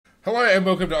Hello and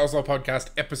welcome to OzLoL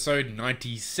Podcast, episode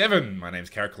 97. My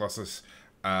name's Carrot Colossus,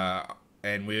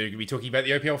 and we're going to be talking about the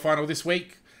OPL final this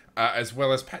week, as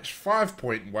well as patch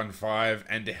 5.15.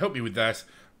 And to help me with that,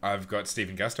 I've got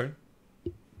Stephen Gusto.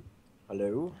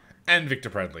 Hello. And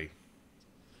Victor Bradley.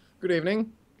 Good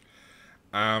evening.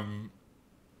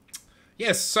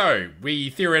 Yes, so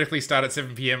we theoretically start at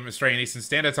 7 PM Australian Eastern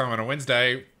Standard Time on a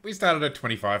Wednesday. We started at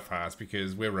 25 past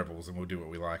because we're rebels and we'll do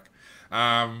what we like.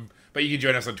 But you can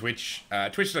join us on Twitch,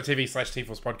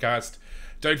 twitch.tv/TForcePodcast.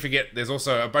 Don't forget, there's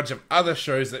also a bunch of other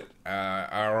shows that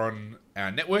are on our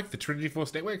network, the Trinity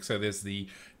Force network. So there's the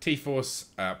T-Force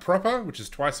proper, which is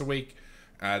twice a week.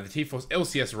 The T-Force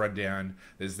LCS rundown.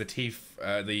 There's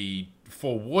the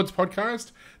Four Wards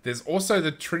podcast. There's also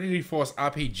the Trinity Force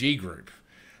RPG group.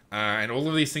 And all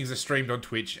of these things are streamed on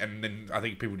Twitch, and then I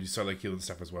think people do solo queue and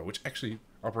stuff as well, which actually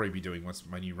I'll probably be doing once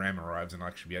my new RAM arrives and I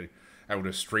actually be able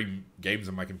to stream games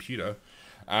on my computer.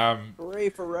 Hooray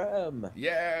for RAM!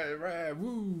 Yeah, RAM,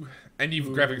 woo! And you've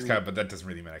graphics card, but that doesn't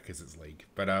really matter because it's League.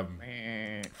 But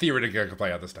theoretically, I can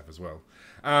play other stuff as well.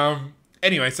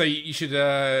 Anyway, so you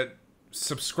should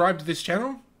subscribe to this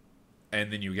channel,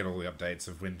 and then you'll get all the updates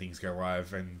of when things go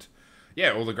live, and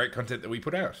yeah, all the great content that we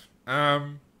put out.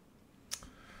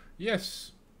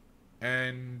 Yes,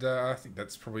 and I think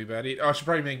that's probably about it. I should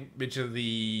probably mention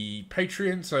the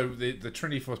Patreon. So the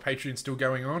Trinity Force Patreon is still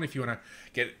going on. If you want to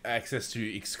get access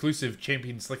to exclusive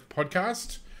Champion Select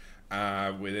podcast,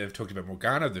 where they've talked about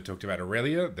Morgana, they've talked about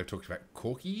Aurelia, they've talked about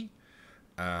Corki,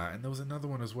 and there was another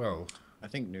one as well. I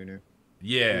think Nunu.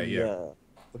 Yeah.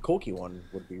 The Corki one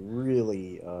would be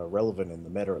really relevant in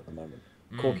the meta at the moment.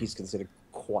 Corki's considered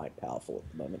quite powerful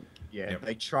at the moment. Yeah,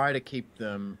 They try to keep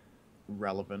them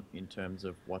relevant in terms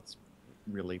of what's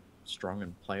really strong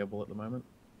and playable at the moment.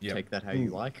 Take that how you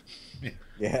like.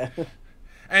 Yeah.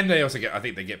 And they also I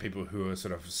think they get people who are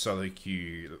sort of solo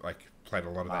queue, like played a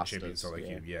lot of that Champion solo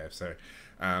queue. Yeah, so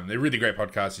they're really great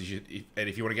podcasts. And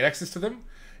if you want to get access to them,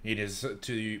 it is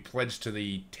to pledge to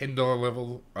the $10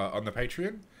 level on the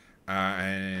Patreon.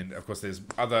 And of course, there's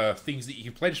other things that you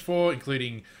can pledge for,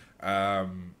 including a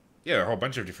whole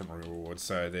bunch of different rewards.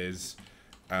 So there's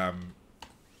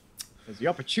the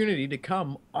opportunity to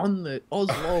come on the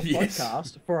OzLoL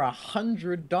podcast for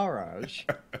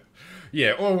 $100.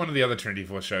 Yeah, or one of the other Trinity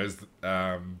Force shows.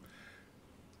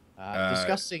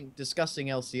 Discussing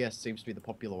LCS seems to be the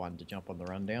popular one to jump on the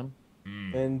rundown.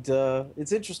 And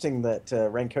it's interesting that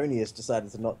Ranconius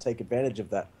decided to not take advantage of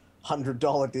that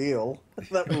 $100 deal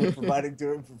that we were providing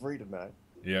to him for free tonight.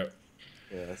 Yep.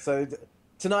 Yeah. So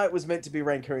tonight was meant to be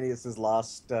Ranconius's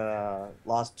last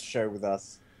show with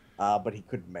us. But he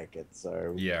couldn't make it,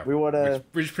 so yeah, we want to.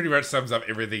 Which pretty much sums up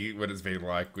everything what it's been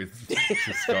like with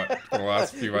Scott for the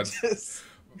last few months.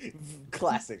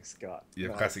 Classic Scott. Yeah,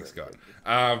 classic Scott.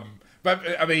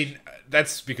 But I mean,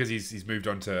 that's because he's moved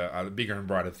on to bigger and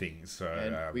brighter things. So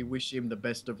and we wish him the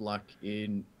best of luck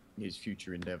in his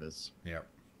future endeavors. Yeah,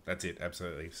 that's it.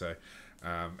 Absolutely. So,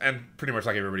 and pretty much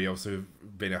like everybody else who've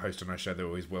been a host on our show, they're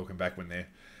always welcome back when they're.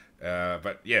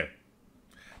 But yeah.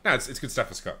 No, it's good stuff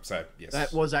for Scott, so yes.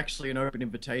 That was actually an open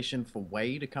invitation for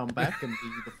Way to come back and be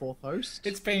the fourth host.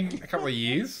 It's been a couple of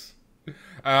years.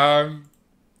 Yeah,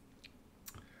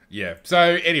 so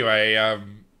anyway,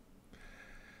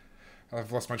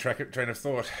 I've lost my train of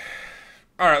thought.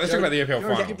 Alright, let's talk about the OPL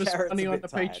final. Give us money on the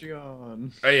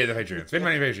Patreon. Oh yeah, the Patreon. Spend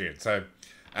money on Patreon. So,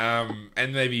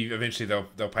 and maybe eventually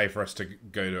they'll pay for us to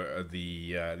go to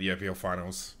the OPL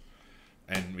finals,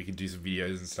 and we can do some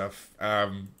videos and stuff.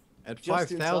 At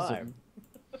 5,000.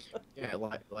 Yeah,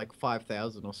 like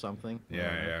 5,000 or something.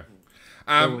 Yeah.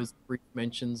 There was brief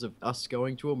mentions of us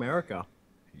going to America.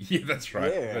 Yeah, that's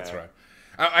right. Yeah. That's right.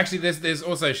 Actually, there's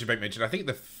also, I should make mention, I think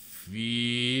the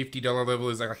 $50 level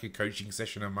is like a coaching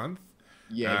session a month.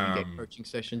 Yeah, you get coaching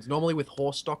sessions. Normally with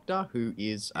Horse Doctor, who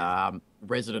is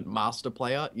resident master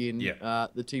player in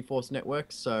the T-Force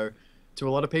network. So to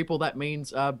a lot of people, that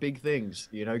means big things,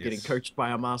 getting coached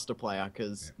by a master player.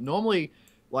 Because normally...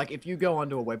 Like, if you go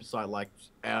onto a website like,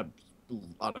 I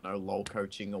don't know, LOL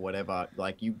coaching or whatever,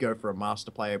 like, you go for a master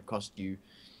player, it costs you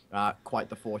quite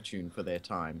the fortune for their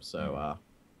time. So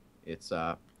it's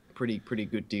a pretty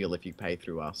good deal if you pay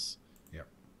through us. Yep.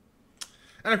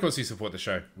 And, of course, you support the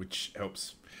show, which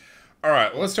helps. All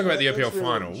right, well, let's talk about the OPL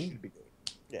final.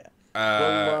 Yeah.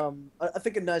 Well, I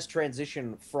think a nice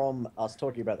transition from us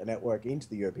talking about the network into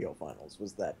the OPL finals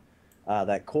was that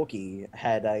Corki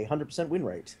had a 100% win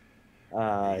rate.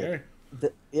 Did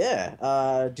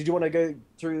you want to go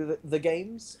through the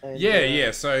games? And,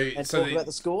 So talk about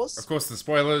the scores. Of course, the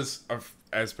spoilers,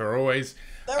 as per always.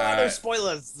 There are no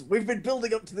spoilers. We've been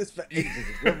building up to this for ages.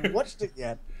 We haven't watched it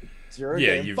yet. Zero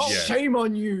Yeah, game you- fault. yeah. Shame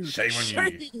on you. Shame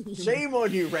on you. Shame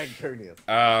on you, Rancunian.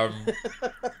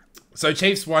 So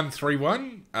Chiefs won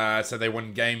 3-1. So they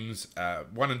won games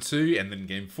 1 and 2, and then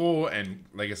game 4, and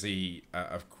Legacy,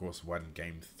 of course, won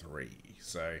game 3.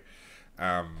 So,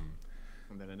 And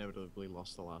then inevitably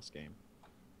lost the last game.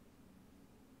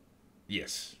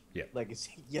 yes, yeah,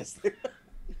 Legacy, yes.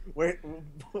 Way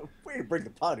to bring the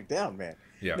party down, man.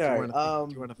 yeah. No,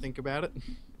 Do you want to think about it?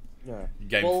 no.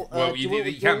 Game. Well, you do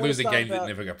we can't wanna lose a start game that about-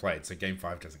 never got played. So game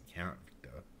 5 doesn't count,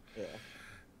 Victor.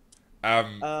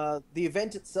 Yeah. The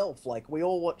event itself, like we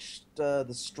all watched the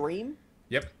stream.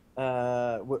 Yep.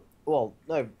 Well,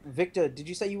 no, Victor, did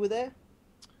you say you were there?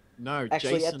 No,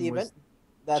 Actually, Jason at the was, event.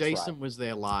 That's Jason right. was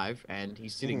there live, and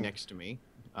he's sitting Mhm. next to me.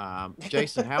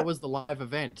 Jason, how was the live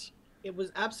event? It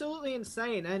was absolutely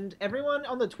insane, and everyone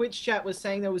on the Twitch chat was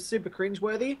saying that it was super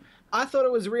cringeworthy. I thought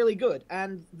it was really good,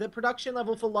 and the production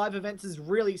level for live events has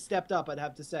really stepped up, I'd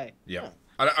have to say. Yeah. Yeah.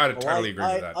 I Well, totally agree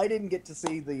with that. I didn't get to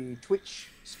see the Twitch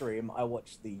stream. I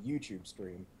watched the YouTube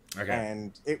stream, Okay.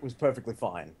 and it was perfectly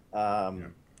fine.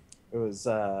 It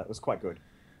was quite good.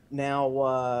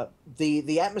 Now,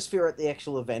 the atmosphere at the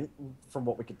actual event, from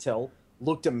what we could tell,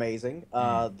 looked amazing.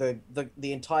 The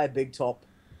entire big top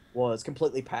was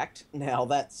completely packed. Now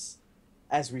that's,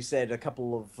 as we said a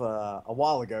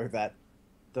while ago, that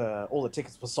all the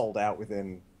tickets were sold out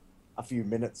within a few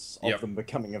minutes of them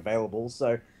becoming available.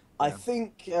 So I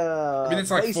think I mean,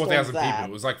 it's like based on 4,000 that- people.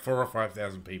 It was like 4,000 or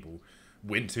 5,000 people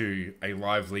went to a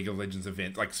live League of Legends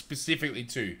event, like specifically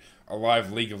to a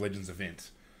live League of Legends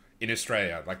event in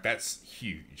Australia. Like that's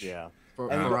huge. Yeah. For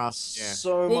And we've got us, yeah.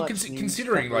 so Well, much news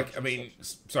considering, like, coverage I and mean,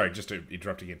 stuff. sorry, just to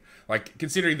interrupt again. Like,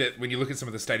 considering that when you look at some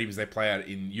of the stadiums they play out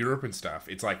in Europe and stuff,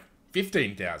 it's like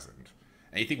 15,000.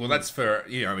 And you think, well, that's for,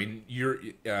 I mean,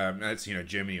 that's,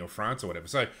 Germany or France or whatever.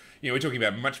 So, we're talking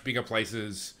about much bigger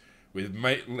places with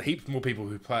heaps more people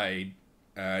who play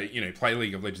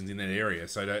League of Legends in that area.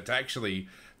 So to actually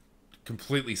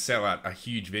completely sell out a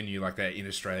huge venue like that in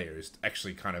Australia is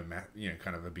actually kind of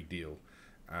a big deal.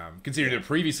 Considering that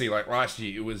previously, like last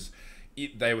year,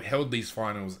 they held these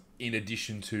finals in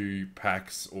addition to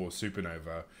PAX or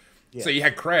Supernova. Yeah. So you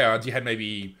had crowds, you had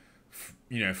maybe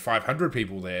 500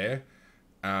 people there.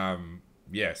 So I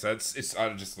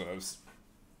was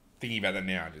thinking about that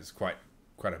now. It's quite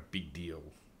a big deal.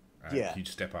 Huge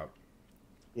step up.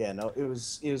 Yeah, no, it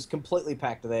was completely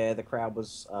packed there. The crowd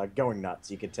was going nuts.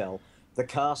 You could tell. The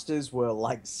casters were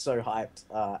like so hyped.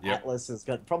 Yep. Atlas is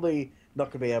probably not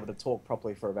going to be able to talk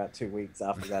properly for about 2 weeks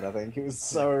after that. I think he was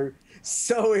so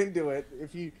into it.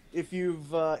 If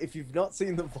you've not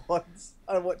seen the VODs,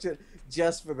 I watch it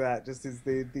just for that. Just as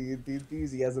the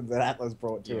enthusiasm that Atlas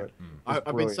brought to it.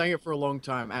 I've been saying it for a long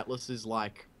time. Atlas is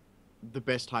like the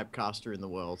best hype caster in the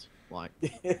world. Like,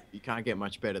 you can't get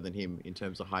much better than him in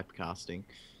terms of hype casting.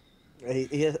 He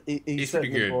pretty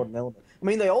certainly good. brought an element. I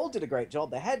mean, they all did a great job.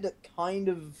 They had that kind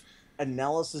of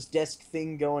analysis desk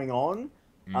thing going on.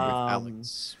 With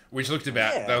Alex. Which looked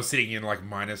about, Yeah. they were sitting in like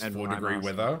minus And 4 my degree master.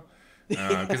 weather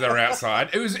because they were outside.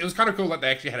 It was kind of cool that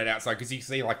they actually had it outside because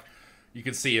you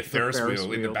could see a Ferris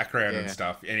wheel in the background and yeah.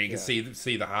 stuck, and you can Yeah.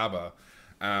 see the harbour.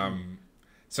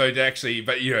 So to actually,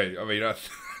 but I mean,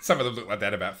 some of them look like they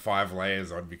had about 5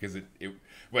 layers on because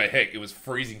it was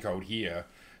freezing cold here.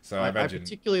 So I I imagine.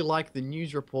 particularly like the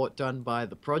news report done by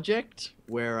The Project,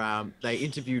 where they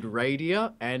interviewed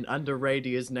Radia, and under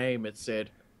Radia's name it said,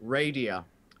 Radia,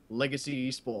 Legacy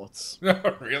Esports. No,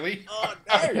 really? Oh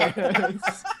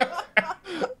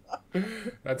no!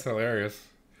 That's hilarious.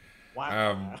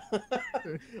 Wow.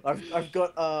 I've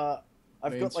got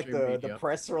like Mainstream the media.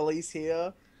 press release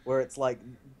here where it's like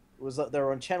they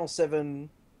were on Channel 7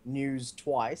 News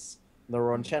twice. They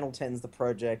were on Channel 10's The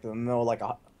Project, and there were like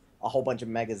a whole bunch of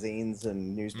magazines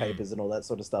and newspapers and all that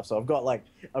sort of stuff. So I've got like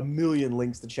a million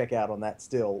links to check out on that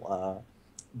still.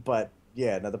 But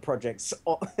yeah, no, The Project's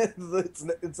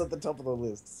it's at the top of the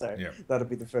list. So Yeah. that'll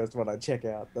be the first one I check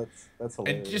out. That's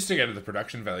hilarious. And just to go to the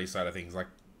production value side of things,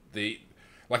 it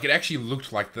actually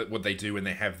looked like what they do when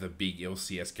they have the big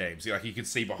LCS games. Like you could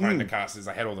see behind the casters,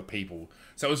 they had all the people.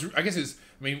 So it was,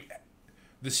 I mean,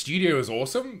 the studio is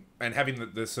awesome, and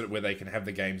having the sort of where they can have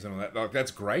the games and all that, like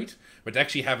that's great. But to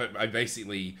actually have it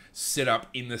basically set up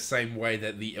in the same way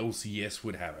that the LCS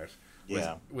would have it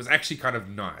was actually kind of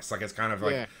nice. Like it's kind of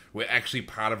like we're actually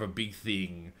part of a big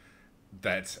thing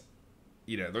that,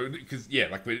 because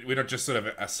like we're not just sort of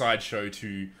a sideshow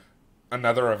to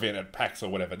another event at PAX or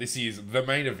whatever. This is the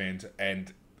main event,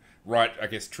 and I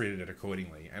guess treated it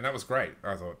accordingly, and that was great.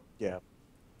 I thought. Yeah,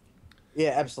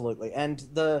 absolutely. And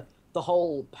the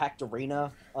whole packed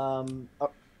arena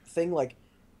thing, like,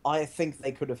 I think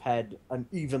they could have had an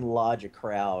even larger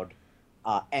crowd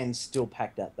and still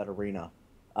packed out that arena.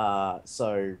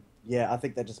 So yeah, I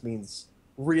think that just means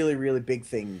really, really big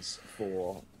things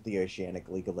for the Oceanic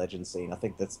League of Legends scene. I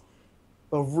think that's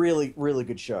a really, really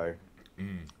good show.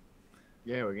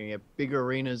 Yeah, we're gonna get bigger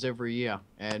arenas every year,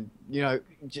 and you know,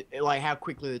 like how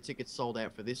quickly the tickets sold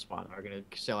out for this one are gonna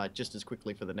sell out just as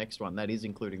quickly for the next one. That is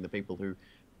including the people who.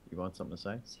 You want something to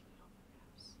say?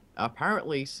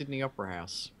 Apparently, Sydney Opera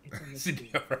House. Sydney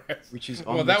Opera House. Which is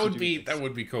well, that would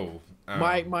be cool.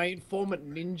 My informant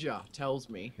Ninja tells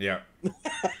me. Yeah.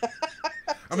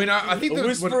 I mean, I think a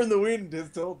whisper in the wind has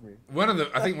told me.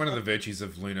 I think one of the virtues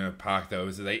of Luna Park though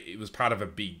is that it was part of a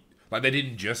big, like, they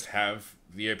didn't just have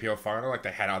the OPL final, like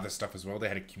they had other stuff as well. They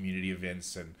had community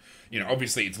events, and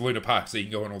obviously it's Luna Park, so you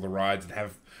can go on all the rides and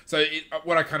have. So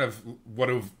what I kind of would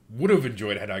have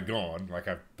enjoyed had I gone, like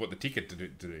I bought the ticket to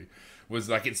do, was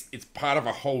like it's part of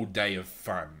a whole day of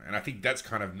fun, and I think that's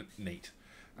kind of neat.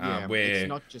 Yeah, where it's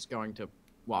not just going to.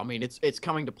 Well, I mean, it's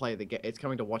coming to play the game. It's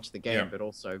coming to watch the game, but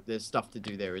also there's stuff to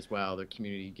do there as well. The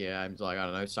community games, like I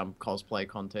don't know, some cosplay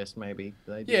contest maybe.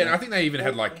 And I think they even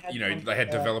had like they had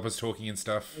developers talking and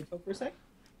stuff. Can we talk for a sec?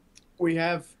 We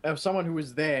have someone who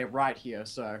was there right here,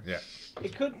 so yeah,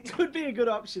 it could be a good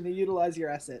option to utilize your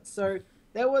assets. So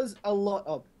there was a lot.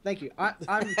 Oh, thank you.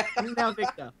 I'm now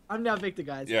Victor. I'm now Victor,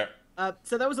 guys. Yeah.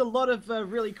 So there was a lot of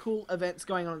really cool events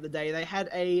going on the day. They had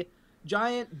a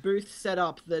giant booth set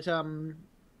up that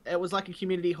it was like a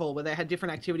community hall where they had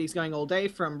different activities going all day,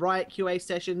 from Riot QA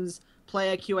sessions,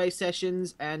 player QA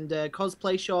sessions, and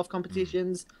cosplay show-off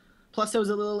competitions. Plus, there was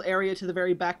a little area to the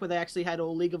very back where they actually had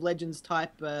all League of Legends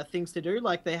type things to do.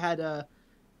 Like they had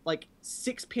like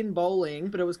 6-pin bowling,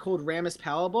 but it was called Rammus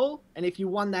Powerball. And if you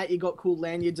won that, you got cool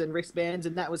lanyards and wristbands,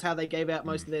 and that was how they gave out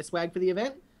most of their swag for the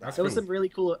event. There was some really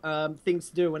cool things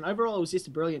to do, and overall, it was just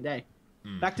a brilliant day.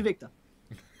 Back to Victor.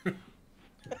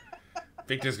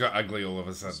 Victor's got ugly all of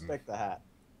a sudden. Respect the hat.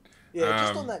 Yeah,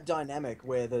 just on that dynamic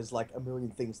where there's like a million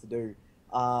things to do.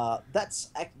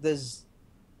 There's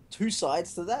two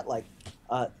sides to that. Like,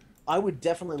 I would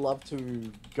definitely love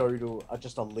to go to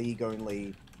just a league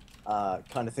only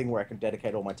kind of thing where I can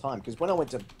dedicate all my time. Because when I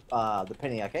went to the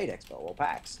Penny Arcade Expo or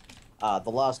PAX,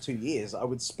 the last 2 years, I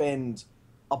would spend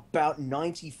about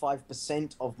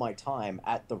 95% of my time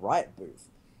at the Riot booth.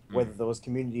 Whether there was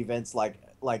community events like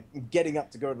getting up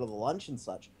to go to the lunch and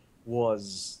such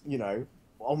was,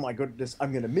 oh my goodness,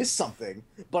 I'm going to miss something.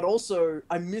 But also,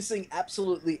 I'm missing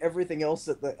absolutely everything else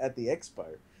at the expo.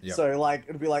 Yep. So, like,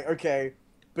 it'd be like, okay,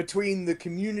 between the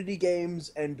community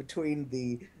games and between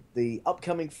the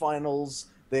upcoming finals,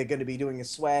 they're going to be doing a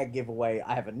swag giveaway.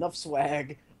 I have enough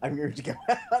swag. I'm going to go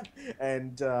out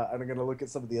and I'm going to look at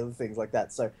some of the other things like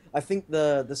that. So I think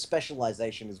the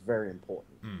specialization is very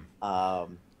important.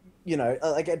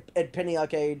 Like at Penny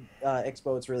Arcade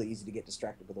Expo, it's really easy to get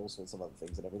distracted with all sorts of other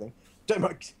things and everything.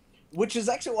 Which is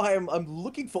actually why I'm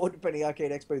looking forward to Penny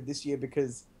Arcade Expo this year,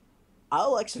 because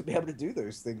I'll actually be able to do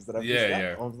those things that I've missed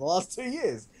out over the last 2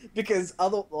 years. Because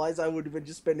otherwise, I would have been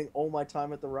just spending all my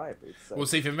time at the Riot booth. So. Well,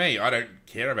 see, for me, I don't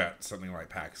care about something like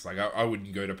PAX. Like, I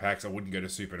wouldn't go to PAX. I wouldn't go to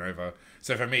Supernova.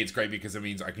 So for me, it's great because it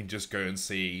means I can just go and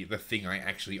see the thing I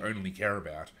actually only care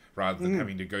about, rather than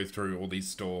having to go through all these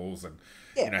stalls and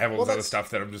have all this other stuff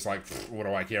that I'm just like, what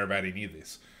do I care about any of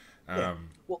this?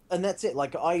 Well, and that's it.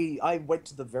 Like, I went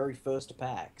to the very first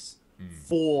PAX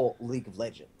for League of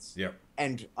Legends. Yep.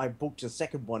 And I booked a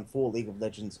second one for League of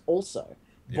Legends also.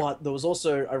 Yep. But there was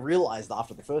also, I realized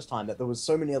after the first time that there was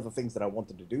so many other things that I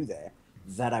wanted to do there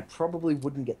that I probably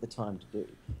wouldn't get the time to do.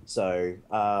 So,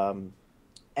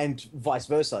 and vice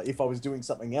versa, if I was doing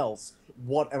something else,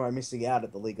 what am I missing out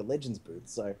at the League of Legends booth?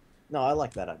 So, no, I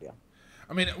like that idea.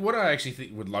 I mean, what I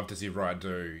actually would love to see Riot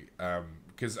do,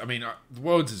 because, I mean, the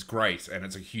Worlds is great, and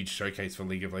it's a huge showcase for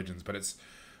League of Legends, but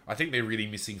I think they're really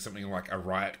missing something like a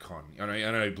Riot Con. I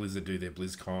know Blizzard do their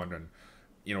BlizzCon and,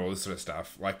 all this sort of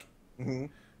stuff. Like,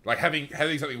 like having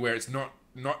something where it's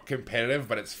not competitive,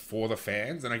 but it's for the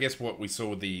fans. And I guess what we saw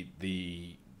with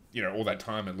the all that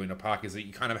time at Luna Park is that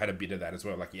you kind of had a bit of that as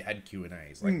well. Like, you had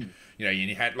Q&As. Like,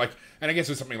 you had, like... And I guess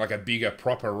with something like a bigger,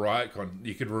 proper Riot Con,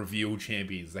 you could reveal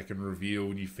champions. They can reveal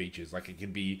new features. Like, it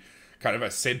can be kind of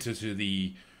a center to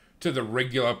the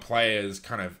regular players'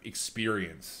 kind of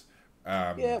experience.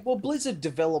 Well, Blizzard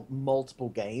developed multiple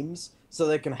games, so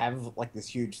they can have, like, this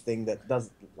huge thing that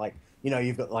does, like...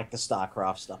 you've got, like, the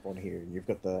StarCraft stuff on here, and you've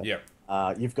got the...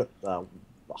 you've got...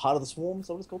 Heart of the Swarm, is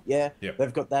that what it's called? Yeah. Yep.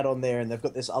 They've got that on there, and they've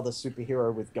got this other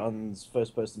superhero with guns,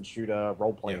 first-person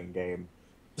role-playing game.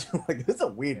 Like, this is a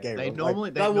weird game. They I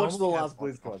normally watched the last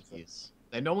BlizzCon.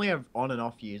 They normally have on and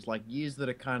off years, like years that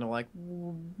are kind of like,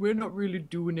 we're not really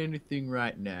doing anything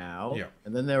right now. Yeah.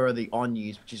 And then there are the on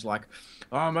years, which is like,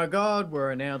 oh my God,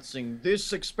 we're announcing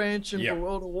this expansion for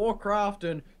World of Warcraft,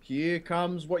 and here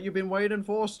comes what you've been waiting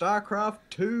for, StarCraft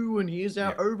 2, and here's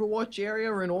our Overwatch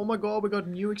area, and oh my God, we got a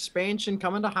new expansion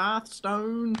coming to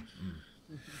Hearthstone.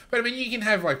 But I mean, you can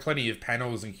have like plenty of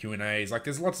panels and Q&As. Like,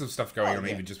 there's lots of stuff going on,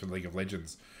 even just with League of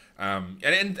Legends.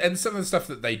 And some of the stuff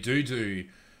that they do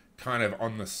kind of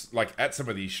on this, like at some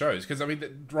of these shows, because I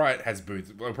mean, Riot has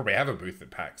booths. They'll probably have a booth at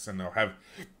PAX, and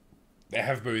they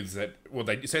have booths at, well,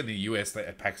 they certainly in the US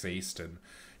at PAX East, and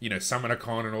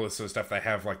SummonerCon and all this sort of stuff. They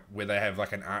have like where they have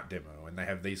like an art demo, and they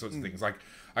have these sorts of things. Like,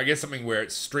 I guess something where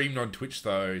it's streamed on Twitch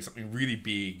though, something really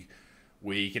big,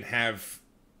 where you can have,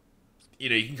 you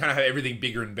can kind of have everything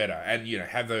bigger and better, and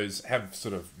have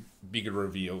sort of bigger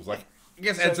reveals. Like, I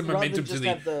guess add some momentum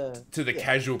to the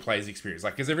casual players experience.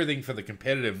 Like, because everything for the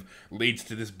competitive leads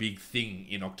to this big thing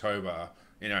in October,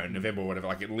 November or whatever.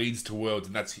 Like, it leads to Worlds,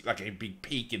 and that's like a big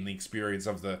peak in the experience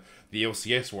of the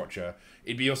LCS watcher.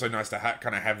 It'd be also nice to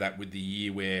kind of have that with the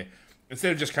year, where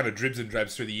instead of just kind of dribs and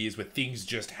drabs through the years where things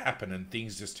just happen and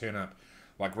things just turn up,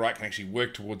 like Riot can actually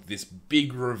work towards this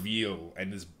big reveal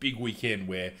and this big weekend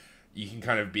where you can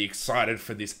kind of be excited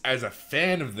for this as a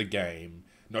fan of the game,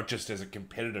 not just as a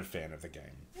competitive fan of the game.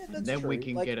 Yeah, and then we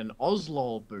can get an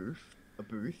OzLoL booth.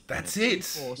 That's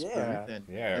it. Booth, and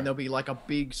there'll be like a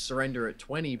big Surrender at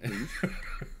 20 booth.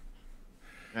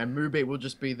 And Moobit will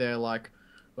just be there like,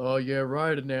 oh yeah,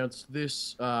 Riot announced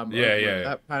this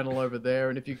that panel over there,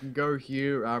 and if you can go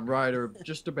here, Riot are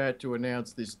just about to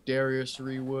announce this Darius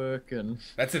rework, and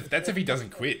that's if he doesn't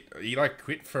quit. He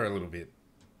quit for a little bit.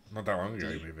 Not that long ago,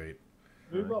 maybe.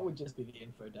 Moobot would just be the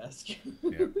info desk.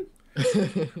 Yeah.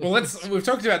 Well, we've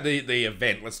talked about the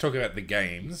event. Let's talk about the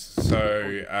games.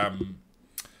 So,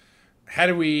 how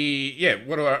do we? Yeah,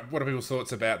 what are people's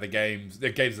thoughts about the games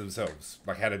themselves?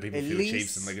 Like, how do people feel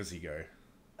Chiefs and Legacy go?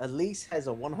 Elise has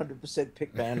a 100%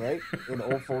 pick ban rate in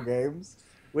all 4 games,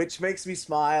 which makes me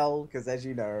smile because, as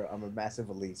you know, I'm a massive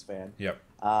Elise fan. Yep.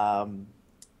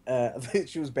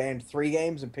 She was banned 3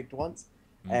 games and picked once.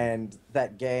 And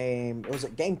that game, was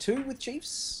it game 2 with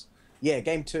Chiefs? Yeah,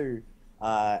 game 2.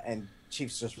 And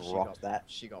Chiefs just rocked that.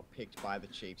 She got picked by the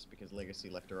Chiefs because Legacy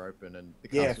left her open, and the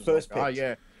cast was first like,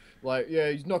 pick.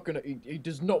 He's not gonna. He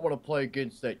does not want to play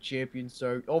against that champion,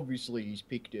 so obviously he's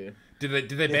picked her. Did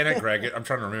they ban out Gragas? I'm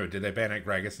trying to remember. Did they ban out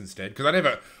Gragas instead? Because I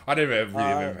never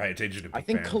really paid attention to pick I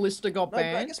think ban. Callista got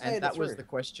banned, and that was the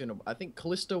questionable. I think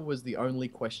Callista was the only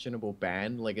questionable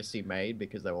ban Legacy made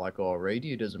because they were like, "Oh,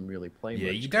 Radiant doesn't really play much."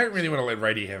 Yeah, you don't really want to let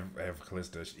Radiant have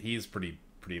Callista. He is pretty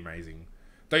amazing.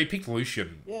 Though he picked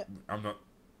Lucian. Yeah. I don't know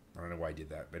why he did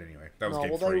that, but anyway, that was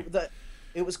game 3.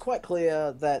 It was quite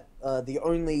clear that the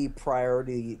only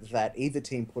priority that either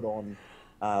team put on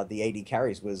the AD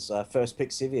carries was first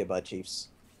pick Sivir by Chiefs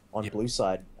on blue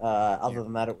side. Other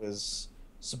than that, it was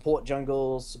support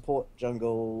jungle,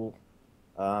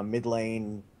 mid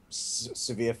lane,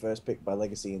 Sivir first pick by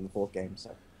Legacy in the 4th game.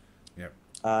 So,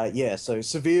 so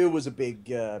Sivir was a big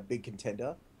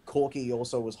contender. Corki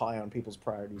also was high on people's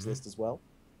priorities list as well.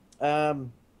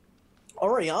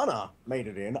 Orianna made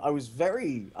it in. I was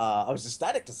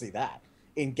ecstatic to see that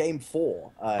in game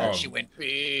 4. She went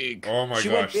big. Oh my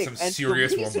gosh, some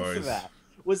serious wombos. For that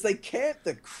was they camped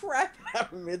the crap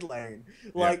out of mid lane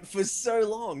for so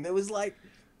long. There was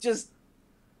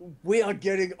we are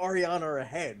getting Orianna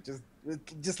ahead.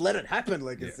 Just let it happen,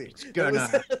 Legacy.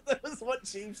 That was what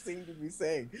Chiefs seemed to be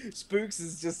saying. Spooks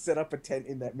has just set up a tent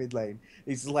in that mid lane.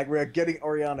 He's like, we're getting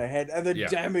Orianna ahead, and the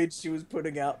damage she was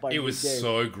putting out by it was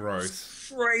so gross. It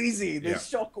was crazy. The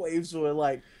shockwaves were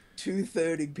like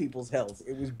 2/3 people's health.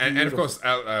 It was beautiful. And of course,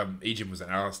 Ejim was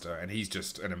an Alistair, and he's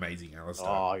just an amazing Alistair.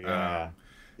 Oh yeah,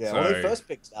 Well, they first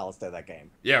picked Alistair that game.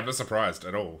 Yeah, I'm not surprised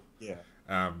at all. Yeah.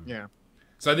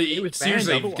 So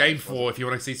seriously, game 4, if you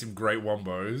want to see some great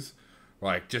wombos.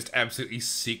 Like, just absolutely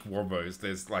sick wombos.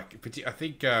 There's, I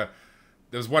think there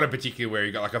was one in particular where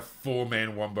you got, a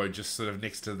 4-man wombo just sort of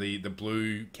next to the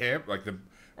blue camp,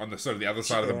 on the sort of the other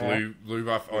side of the blue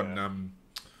buff on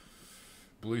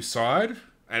blue side.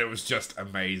 And it was just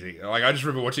amazing. I just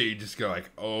remember watching it, you just go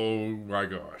oh my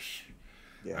gosh.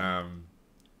 Yeah.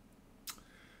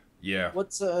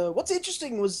 What's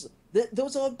interesting was there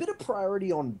was a bit of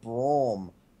priority on Braum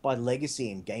by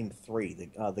Legacy in game 3,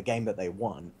 the game that they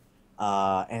won.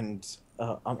 I'm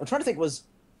trying to think,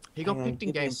 he got picked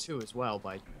in game 2 as well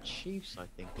by Chiefs, I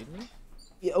think, didn't he?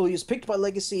 Yeah, he was picked by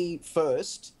Legacy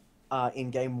first in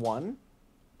game 1.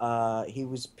 He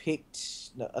was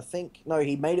picked,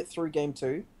 he made it through game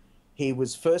 2. He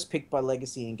was first picked by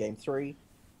Legacy in game 3.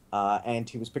 and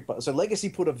he was picked by. So Legacy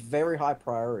put a very high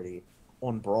priority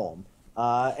on Braum,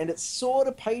 and it sort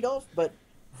of paid off. But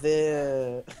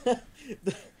if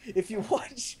you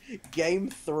watch Game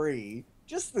 3,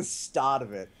 just the start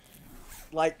of it,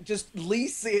 like just Lee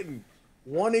Sin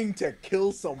wanting to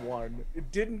kill someone.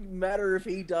 It didn't matter if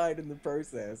he died in the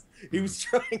process. He was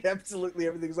trying absolutely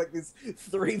everything. It was like this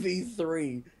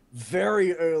 3v3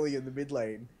 very early in the mid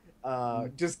lane.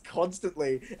 Just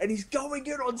constantly, and he's going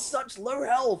in on such low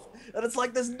health, and it's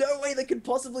like there's no way they could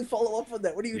possibly follow up on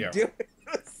that. What are you doing? It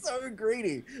was so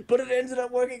greedy, but it ended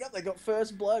up working out. They got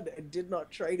first blood and did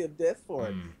not trade in death for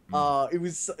it. It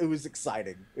was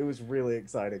exciting. It was really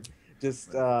exciting.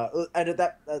 Just and at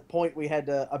that point we had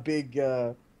a big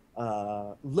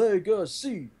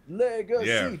Legacy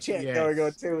chant going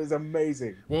on too. It was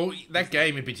amazing. Well, that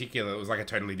game in particular, it was like a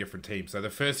totally different team. So the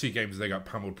first 2 games they got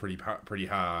pummeled pretty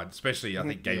hard. Especially I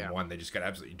think game 1 they just got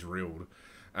absolutely drilled.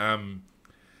 And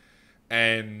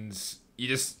you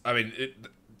just, I mean,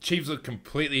 Chiefs looked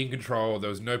completely in control. There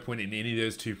was no point in any of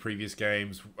those 2 previous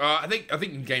games. I think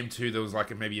in game 2 there was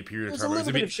like maybe a period of time where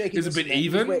it was a bit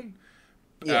even.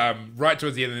 Right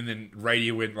towards the end, and then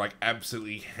Radio went like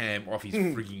absolutely ham off his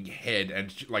freaking head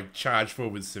and like charged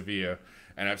forward with Severe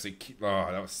and absolutely.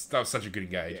 That was such a good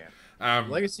engage.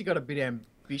 Legacy got a bit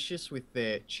ambitious with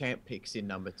their champ picks in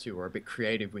number 2, or a bit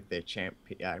creative with their champ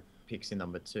picks in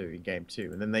number 2 in game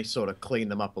 2, and then they sort of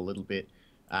cleaned them up a little bit,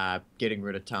 getting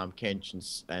rid of Tahm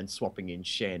Kench and swapping in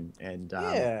Shen, and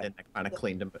then they kind of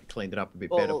cleaned it up a bit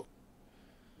better.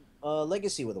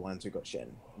 Legacy were the ones who got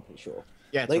Shen, I'm pretty sure.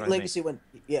 Yeah, Legacy went.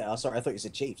 Yeah, sorry, I thought you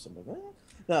said Chiefs. I'm like,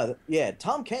 no, yeah,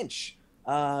 Tahm Kench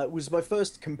was my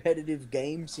first competitive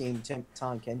game seeing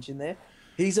Tahm Kench in there.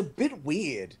 He's a bit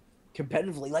weird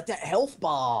competitively, like that health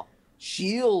bar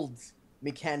shield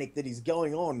mechanic that he's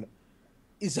going on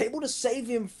is able to save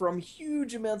him from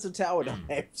huge amounts of tower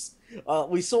dives.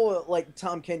 We saw like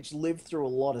Tahm Kench live through a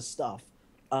lot of stuff,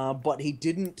 but he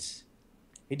didn't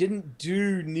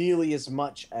do nearly as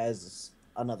much as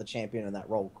another champion in that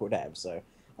role could have. So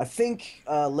I think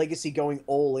Legacy going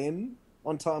all in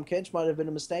on Tahm Kench might have been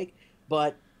a mistake,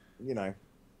 but you know.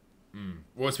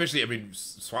 Well, especially, I mean,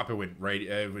 Swiper went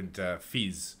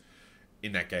Fizz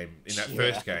in that game, in that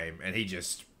first game, and he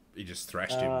just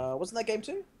thrashed him. Wasn't that game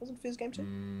 2? Wasn't Fizz game 2?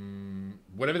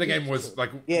 Whatever the game was,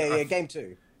 like game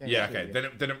 2. Yeah, okay. Then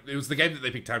it was the game that they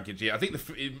picked Tahm Kench. Yeah, I think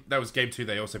that was game 2.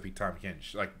 They also picked Tahm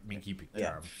Kench. Like Minky picked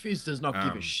Tahm. Fizz does not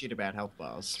give a shit about health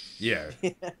bars. Yeah.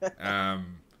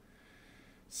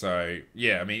 So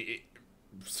yeah, I mean,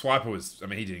 Swiper was. I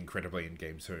mean, he did incredibly in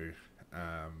game 2.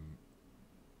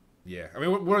 Yeah, I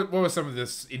mean, what were some of the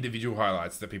individual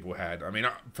highlights that people had? I mean,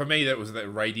 for me, that was that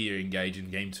Radio engage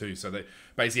in game 2. So they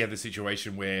basically had the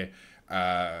situation where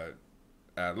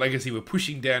Legacy were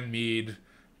pushing down mid.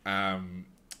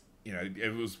 You know,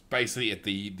 it was basically at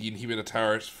the inhibitor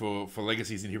turret for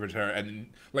Legacy's inhibitor turret, and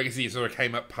Legacy sort of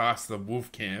came up past the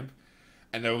Wolf camp,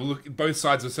 and they were both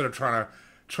sides were sort of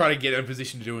trying to get in a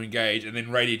position to engage, and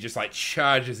then Radio just like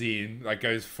charges in, like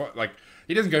goes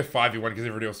he doesn't go 5v1 because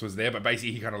everybody else was there, but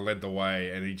basically he kind of led the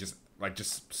way, and he just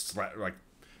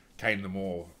caned them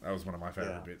all. That was one of my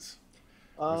favorite bits.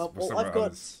 Well, I've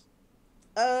got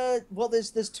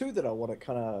there's 2 that I want to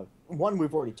kind of. One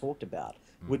we've already talked about,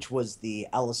 which was the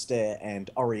Alistair and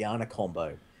Orianna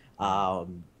combo.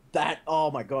 That,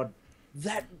 oh my god,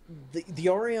 the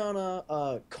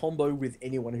Orianna combo with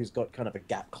anyone who's got kind of a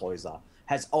gap closer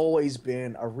has always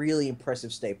been a really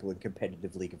impressive staple in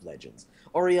competitive League of Legends.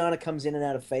 Orianna comes in and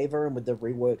out of favor, and with the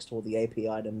reworks to all the AP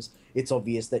items, it's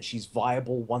obvious that she's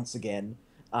viable once again.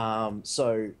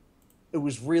 So it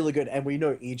was really good, and we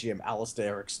know EGM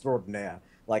Alistair extraordinaire.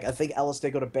 Like, I think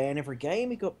Alistair got a ban every game.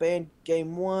 He got banned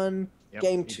game 1,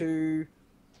 game 2.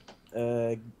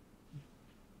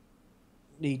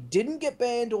 He didn't get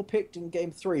banned or picked in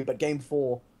game 3, but game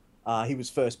 4, he was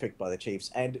first picked by the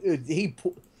Chiefs, and he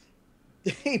put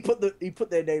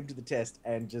their name to the test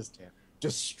and just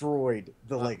destroyed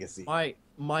the Legacy. My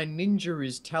ninja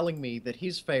is telling me that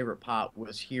his favorite part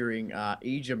was hearing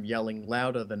Ejim yelling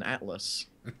louder than Atlas.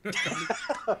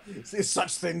 Is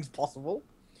such things possible?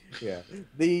 Yeah.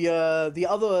 The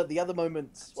other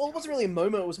moments. Well, it wasn't really a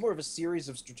moment. It was more of a series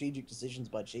of strategic decisions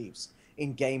by Chiefs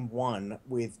in game 1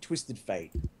 with Twisted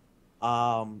Fate.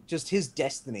 Just his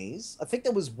destinies. I think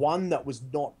there was one that was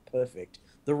not perfect.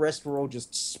 The rest were all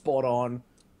just spot on.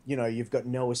 You know, you've got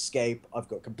no escape. I've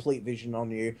got complete vision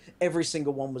on you. Every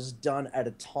single one was done at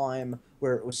a time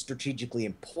where it was strategically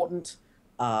important.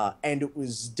 And it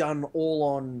was done all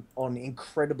on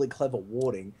incredibly clever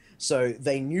warding. So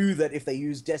they knew that if they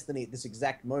used Destiny at this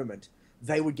exact moment,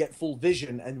 they would get full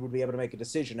vision and would be able to make a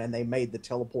decision. And they made the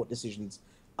teleport decisions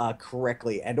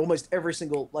correctly, and almost every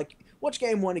single watch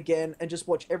game one again, and just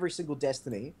watch every single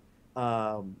Destiny,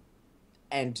 and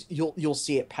you'll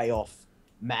see it pay off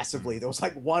massively. There was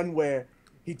like one where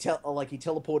he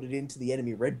teleported into the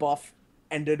enemy red buff,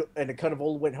 and it kind of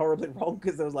all went horribly wrong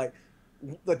because there was like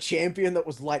the champion that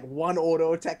was like one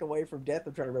auto attack away from death.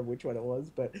 I'm trying to remember which one it was,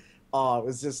 but it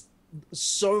was just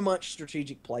so much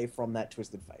strategic play from that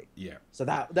Twisted Fate. Yeah. So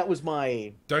that was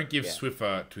my... Don't give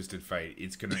Swiffer Twisted Fate.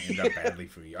 It's going to end up badly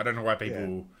for you. I don't know why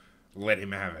people let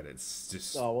him have it. It's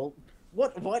just... Oh,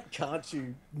 well, what can't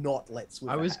you not let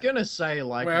Swiffer I was have? going to say,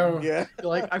 like... Well... Yeah.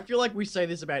 Like, I feel like we say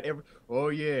this about every... Oh,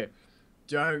 yeah.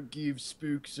 Don't give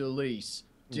Spooks a lease.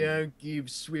 Don't give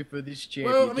Swiffer this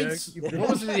champion. Well, I mean, what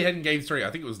was it he had in Game 3?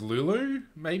 I think it was Lulu,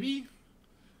 maybe?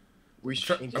 I'm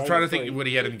trying to think what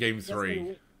he had in Game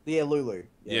 3. Yeah, Lulu.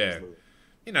 Yeah. Lulu.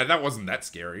 You know, that wasn't that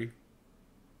scary.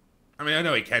 I mean, I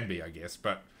know it can be, I guess,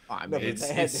 but I mean, it's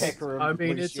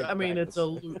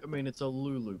a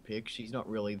Lulu pick. She's not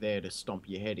really there to stomp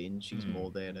your head in. She's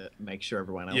more there to make sure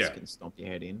everyone else can stomp your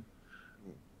head in.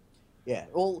 Yeah,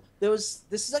 well, this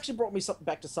has actually brought me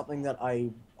back to something that I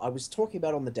was talking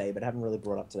about on the day, but haven't really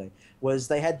brought up today, was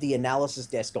they had the analysis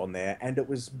desk on there, and it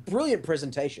was brilliant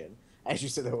presentation. As you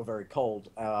said, they were very cold,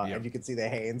 and you could see their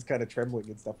hands kind of trembling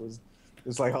and stuff. It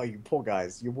was like, oh, you poor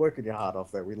guys, you're working your heart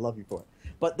off there. We love you for it.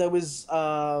 But there was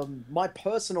my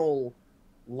personal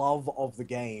love of the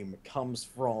game comes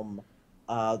from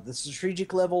the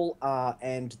strategic level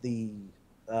and the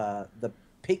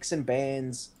picks and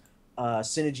bans,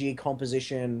 synergy,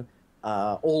 composition,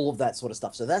 all of that sort of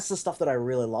stuff. So that's the stuff that I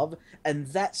really love, and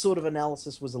that sort of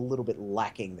analysis was a little bit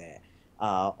lacking there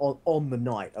on the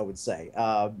night, I would say.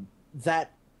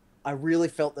 That I really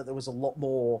felt that there was a lot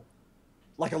more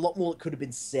that could have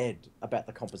been said about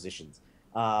the compositions.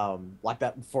 Like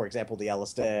that, for example, the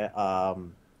Alistair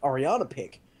Oriana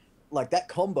pick, like that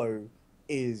combo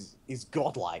is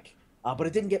godlike, but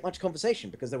it didn't get much conversation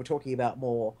because they were talking about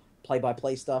more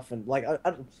play-by-play stuff, and like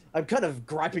I'm kind of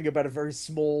griping about a very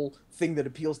small thing that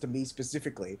appeals to me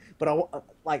specifically, but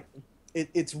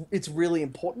it's really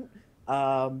important.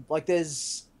 Like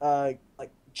there's like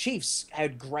Chiefs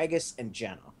had Gragas and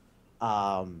Janna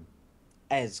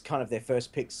as kind of their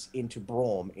first picks into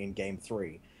Braum in Game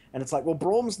 3. And it's like, well,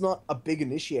 Braum's not a big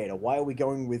initiator. Why are we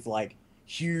going with, like,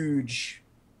 huge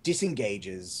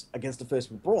disengages against the first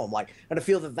with Braum? Like, and I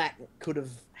feel that could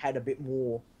have had a bit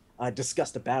more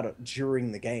discussed about it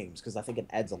during the games, because I think it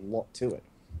adds a lot to it.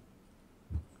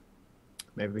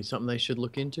 Maybe something they should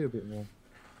look into a bit more.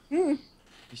 You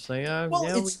say, it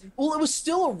was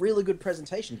still a really good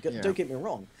presentation. Don't get me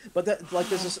wrong, but that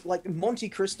there's this, like Monte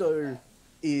Cristo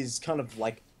is kind of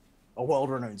like a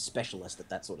world-renowned specialist at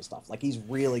that sort of stuff. Like he's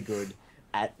really good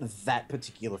at that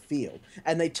particular field,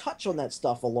 and they touch on that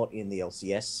stuff a lot in the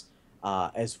LCS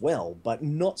as well, but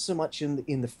not so much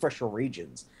in the fresher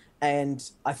regions. And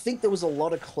I think there was a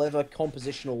lot of clever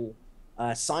compositional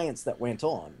science that went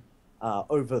on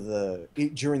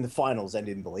during the finals and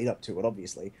in the lead up to it,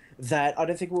 obviously, that I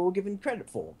don't think we were given credit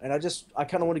for. And I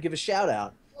kind of want to give a shout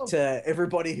out to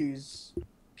everybody who's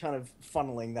kind of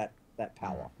funneling that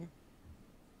power.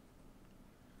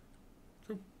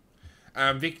 Cool.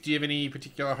 Vic, do you have any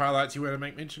particular highlights you want to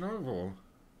make mention of, or?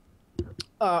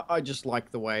 I just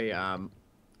like the way,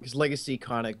 because Legacy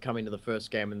kind of come into the first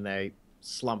game and they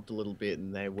slumped a little bit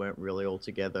and they weren't really all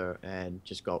together and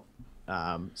just got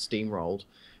steamrolled.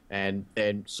 And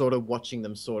then sort of watching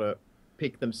them sort of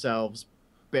pick themselves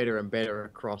better and better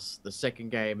across the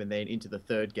second game and then into the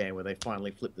third game where they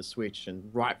finally flipped the switch and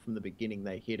right from the beginning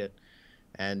they hit it.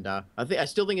 And I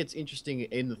still think it's interesting.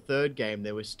 In the third game,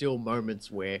 there were still moments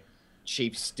where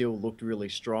Chiefs still looked really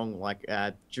strong, like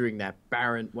during that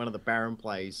one of the Baron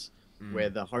plays, where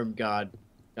the home guard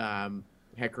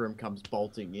Hecarim comes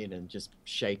bolting in and just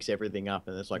shakes everything up,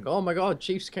 and it's like, oh my god,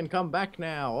 Chiefs can come back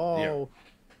now. Oh,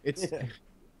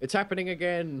 it's happening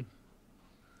again.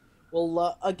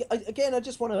 Well, again, I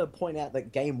just want to point out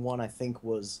that Game 1, I think,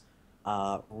 was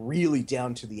really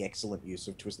down to the excellent use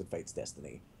of Twisted Fate's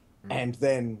Destiny. And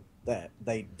then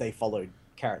they followed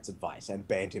Carrot's advice and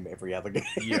banned him every other game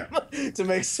to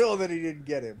make sure that he didn't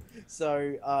get him.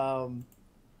 So,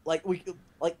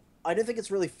 I don't think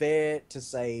it's really fair to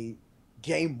say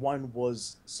Game 1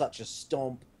 was such a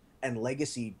stomp and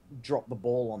Legacy dropped the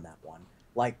ball on that one.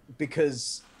 Like,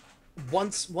 because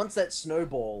once that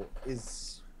snowball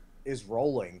is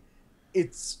rolling,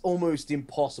 it's almost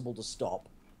impossible to stop,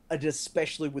 and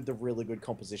especially with the really good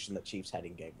composition that Chiefs had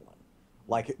in Game 1.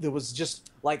 Like, there was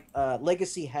just, like,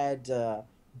 Legacy had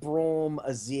Braum,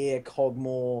 Azir,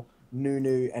 Kog'Maw,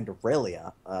 Nunu, and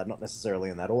Aurelia. Not necessarily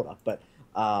in that order, but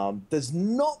there's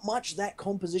not much that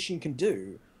composition can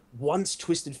do once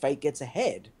Twisted Fate gets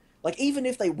ahead. Like, even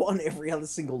if they won every other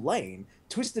single lane,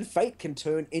 Twisted Fate can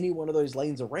turn any one of those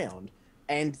lanes around.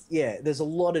 And yeah, there's a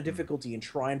lot of difficulty in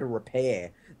trying to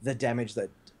repair the damage that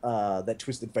that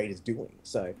Twisted Fate is doing.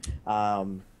 So I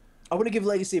want to give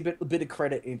Legacy a bit of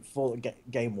credit for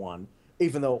game one,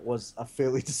 even though it was a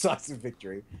fairly decisive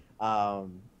victory.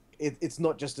 It's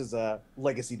not just as a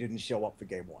Legacy didn't show up for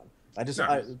game one.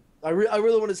 I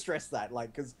really want to stress that,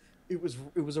 like, because it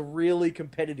was a really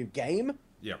competitive game.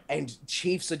 Yeah. And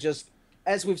Chiefs are just,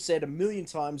 as we've said a million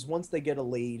times, once they get a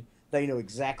lead, they know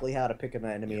exactly how to pick an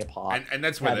enemy apart. And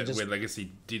that's where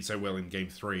Legacy did so well in game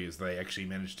 3, is they actually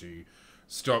managed to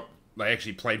stop. They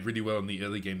actually played really well in the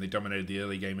early game. They dominated the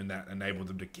early game, and that enabled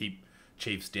them to keep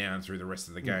Chiefs down through the rest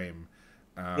of the game.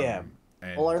 Yeah.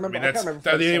 And, well, I remember. I mean, that's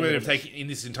they're the only ones who have taken in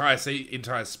this entire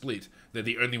split. They're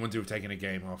the only ones who have taken a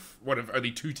game off. One of only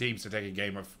 2 teams to take a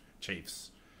game off Chiefs.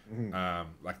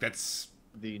 Like, that's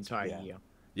the entire year.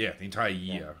 Yeah, the entire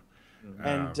year.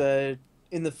 Yeah. And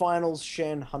in the finals,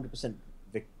 Shen 100%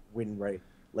 win rate.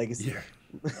 Legacy.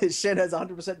 Yeah. Shen has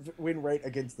 100% win rate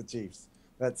against the Chiefs.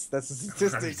 That's the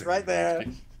statistics right there.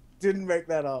 Didn't make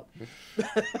that up.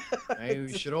 Hey,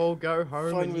 we should all go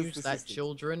home and use that,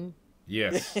 children.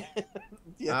 Yes.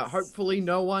 Yes. Hopefully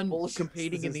no one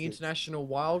competing in the international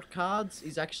wildcards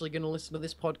is actually going to listen to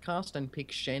this podcast and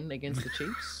pick Shen against the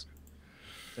Chiefs.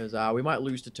 Because we might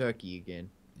lose to Turkey again.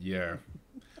 Yeah.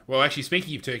 Well, actually,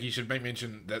 speaking of Turkey, you should make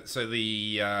mention that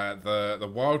the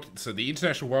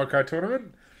international wildcard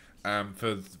tournament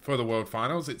for the World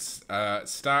Finals, it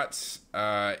starts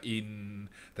in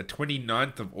the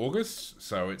 29th of August,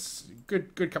 so it's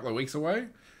good couple of weeks away.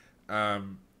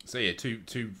 So yeah,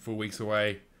 two full weeks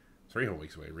away, 3 whole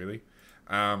weeks away, really.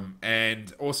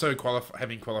 And also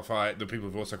having qualified, the people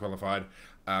who've also qualified,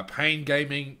 Pain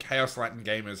Gaming, Chaos Latin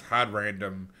Gamers, Hard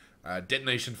Random,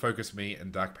 Detonation Focus Me,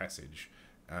 and Dark Passage.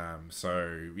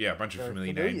 So yeah, a bunch of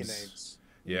familiar names.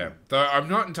 Yeah, though I'm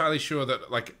not entirely sure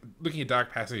that, like, looking at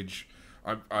Dark Passage,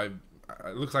 it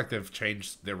looks like they've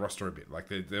changed their roster a bit. Like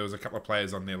there was a couple of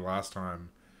players on there last time,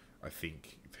 I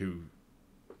think, who.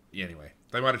 Yeah, anyway,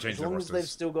 they might have changed their rosters. As long as they've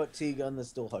still got T-Gun, there's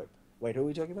still hope. Wait, who are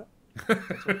we talking about?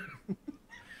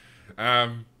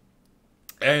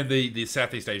 And the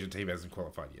Southeast Asian team hasn't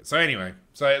qualified yet. So anyway,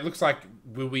 so it looks like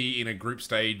we'll be in a group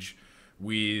stage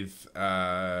with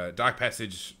Dark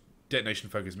Passage, Detonation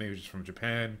Focus Me, which is from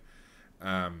Japan,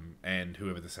 and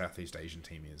whoever the Southeast Asian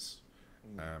team is.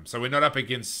 So we're not up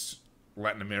against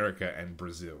Latin America and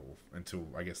Brazil until,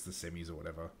 I guess, the semis or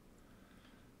whatever.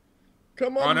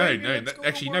 Come on, no,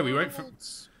 we won't for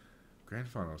Grand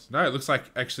Finals. No, it looks like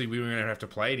actually we were going to have to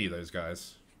play any of those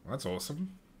guys. Well, that's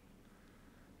awesome.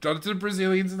 Done to the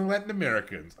Brazilians and the Latin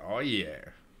Americans. Oh, yeah.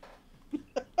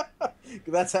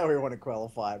 That's how we want to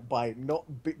qualify, by not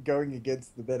going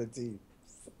against the better team.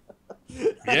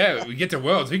 Yeah, we get to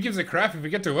Worlds. Who gives a crap if we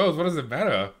get to Worlds? What does it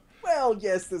matter? Well,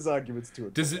 yes, there's arguments to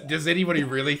it. Does anybody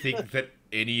really think that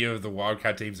any of the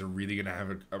wildcard teams are really going to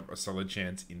have a solid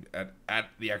chance at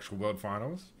the actual World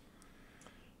Finals?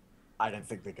 I don't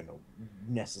think they're going to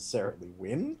necessarily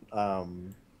win. No,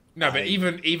 but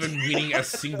even winning a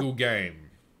single game.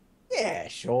 Yeah,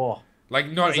 sure. Like,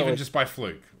 not even just by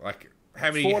fluke. Like,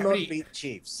 how many... 4 beat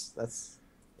Chiefs. That's...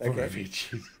 Okay. 4 beat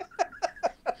Chiefs.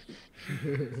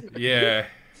 Yeah.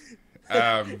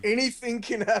 Anything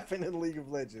can happen in League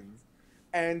of Legends.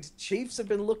 And Chiefs have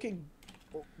been looking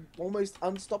almost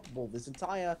unstoppable this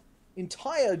entire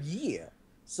year.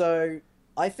 So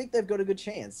I think they've got a good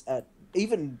chance at,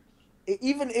 even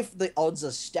if the odds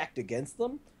are stacked against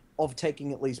them, of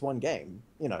taking at least one game.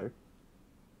 You know,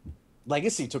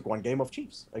 Legacy took 1 game off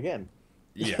Chiefs again.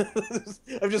 Yeah.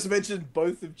 I've just mentioned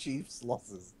both of Chiefs'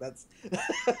 losses. That's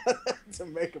to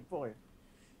make a point.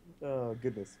 Oh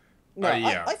goodness. No,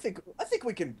 yeah. I think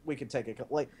we can take a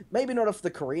couple, like, maybe not off the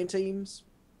Korean teams.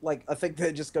 Like, I think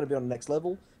they're just going to be on the next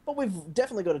level, but we've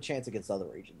definitely got a chance against other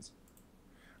regions.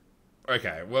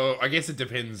 Okay, well, I guess it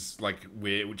depends, like,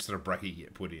 which sort of bracket you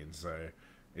get put in. So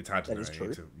it's hard to know. That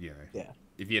is true. Yeah.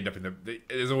 If you end up in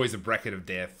there's always a bracket of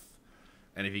death,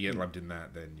 and if you get lumped in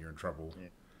that, then you're in trouble. Yeah.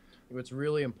 What's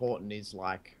really important is,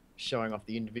 like, showing off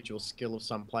the individual skill of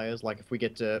some players. Like, if we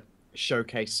get to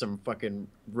showcase some fucking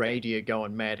Radier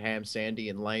going mad ham Sandy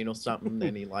in lane or something,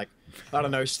 then he, like, I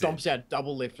don't know, stomps out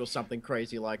double lift or something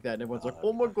crazy like that, and everyone's like,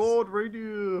 oh my god,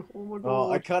 Radier, oh my god.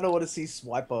 Oh, I kind of want to see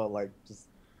Swiper, like,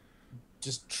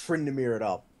 just Tryndamere it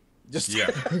up. Just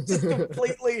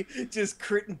completely just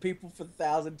critting people for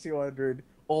 1,200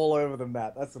 all over the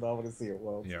map. That's what I want to see at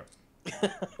Worlds. Yeah.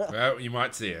 Well, you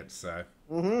might see it, so.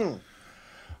 Mm-hmm.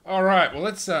 All right, well,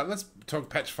 let's talk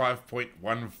patch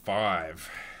 5.15.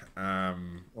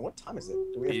 What time is it?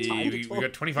 Do we have time to talk? We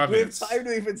got 25 Do we have minutes. time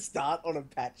to even start on a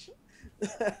patch?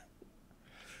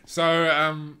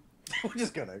 So, We're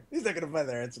just gonna. He's not gonna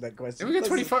further answer that question. we got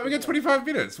 25. We got 25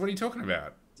 minutes. What are you talking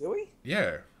about? Do we?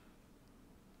 Yeah.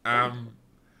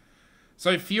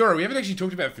 So Fiora, we haven't actually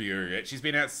talked about Fiora yet. She's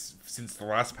been out since the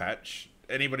last patch.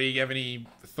 Anybody have any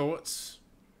thoughts?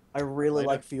 I really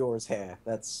like Fiora's hair.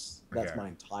 That's Okay. my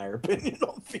entire opinion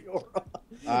on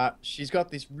Fiora. She's got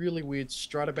this really weird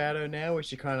strut about her now, where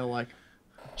she kind of like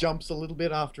jumps a little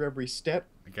bit after every step.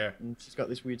 Okay. And she's got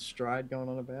this weird stride going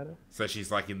on about her. So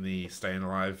she's like in the Staying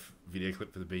Alive video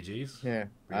clip for the BGs?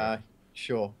 Yeah.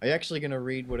 Sure. Are you actually going to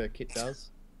read what her kit does?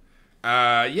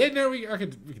 Yeah, no, we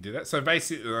could do that. So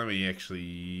basically,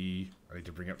 I need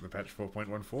to bring up the patch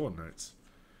 4.14 notes.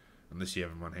 Unless you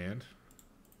have them on hand.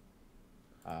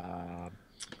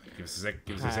 Give us a sec.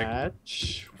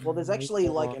 Patch. Well, there's actually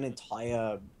like an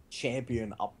entire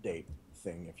champion update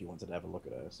thing if you wanted to have a look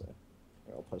at her. So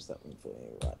here, I'll post that link for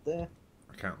you right there.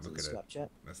 I can't look at it. Snapchat.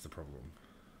 That's the problem.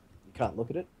 You can't look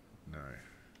at it? No.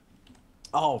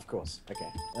 Oh, of course. Okay.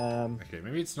 Okay,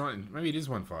 maybe it's not. Maybe it is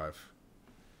 1.5.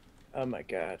 Oh my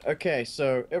god. Okay,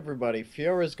 so everybody,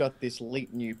 Fiora's got this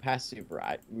elite new passive,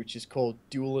 right, which is called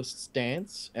Duelist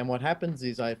Stance. And what happens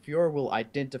is Fiora will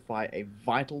identify a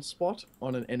vital spot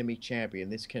on an enemy champion.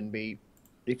 This can be,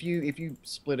 if you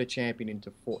split a champion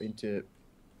into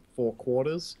four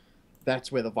quarters, that's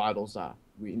where the vitals are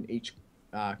in each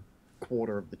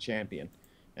quarter of the champion.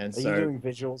 And Are you doing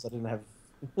visuals? I didn't have.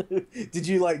 Did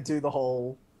you like do the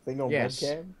whole thing on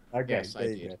webcam? Okay, yes, there I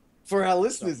you did. go. For our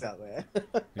listeners out there.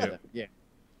 Yeah.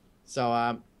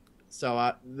 So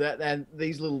that and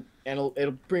these little and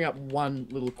it'll bring up one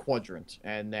little quadrant,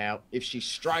 and now if she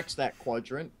strikes that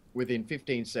quadrant within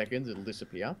 15 seconds, it'll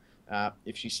disappear.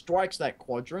 If she strikes that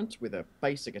quadrant with a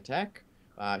basic attack,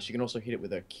 she can also hit it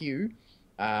with her Q.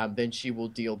 Then she will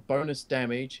deal bonus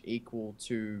damage equal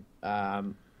to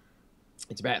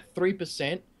it's about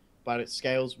 3%, but it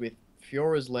scales with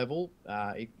Fiora's level,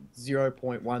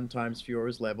 0.1 times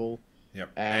Fiora's level.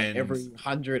 Yep. And every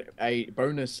 100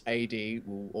 bonus AD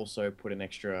will also put an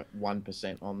extra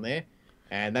 1% on there.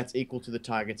 And that's equal to the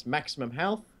target's maximum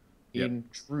health in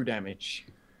true damage.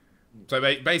 So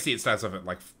basically, it starts off at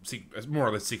like more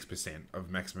or less 6%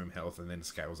 of maximum health, and then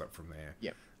scales up from there.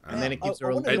 Yep. And then it gives her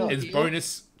a it's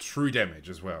bonus true damage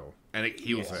as well, and it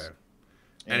heals her.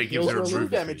 And it gives her a true move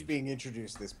damage speed. being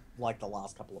introduced this like the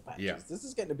last couple of patches. Yeah. This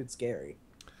is getting a bit scary.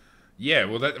 Yeah,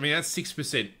 well, that's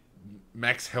 6%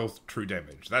 max health true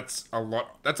damage. That's a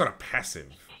lot. That's on a passive.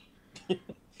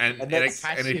 And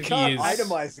you can't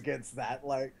itemize against that.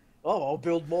 Like, oh, I'll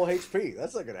build more HP.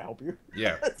 That's not going to help you.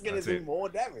 Yeah, that's going to do more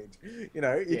damage. You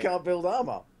know, you can't build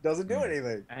armor. Doesn't do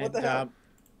anything. And, what the hell?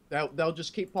 They'll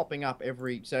just keep popping up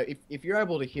every. So if you're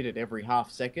able to hit it every half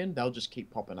second, they'll just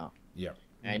keep popping up. Yeah.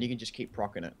 And you can just keep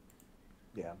proccing it.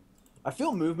 Yeah. I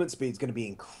feel movement speed's going to be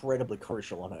incredibly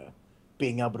crucial on her.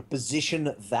 Being able to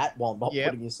position that while not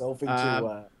putting yourself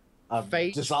into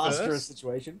a disastrous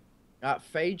situation.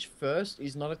 Phage first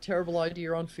is not a terrible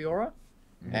idea on Fiora.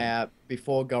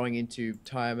 Before going into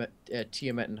Tiamat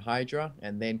and Hydra,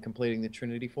 and then completing the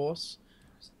Trinity Force.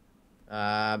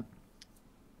 I'm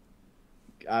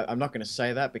not going to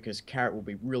say that because Carrot will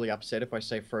be really upset if I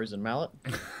say Frozen Mallet.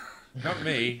 Not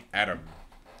me, Adam.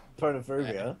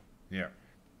 Protophobia. Yeah.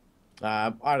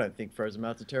 I don't think Frozen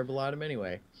Mallet's a terrible item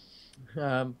anyway.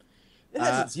 It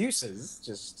has its uses,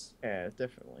 just... Yeah,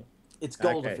 definitely. Its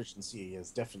gold efficiency is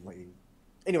definitely...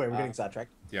 Anyway, we're getting sidetracked.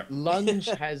 Yeah. Lunge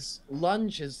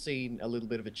has seen a little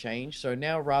bit of a change. So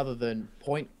now rather than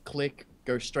point, click,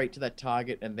 go straight to that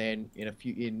target, and then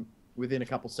within a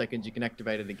couple seconds you can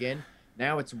activate it again.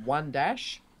 Now it's one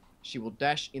dash. She will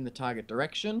dash in the target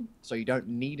direction, so you don't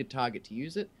need a target to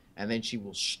use it, and then she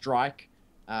will strike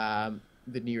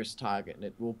the nearest target, and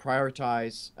it will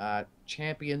prioritize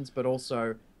champions, but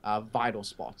also vital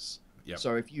spots. Yep.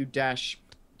 So if you dash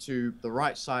to the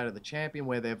right side of the champion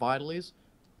where their vital is,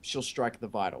 she'll strike the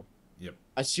vital. Yep.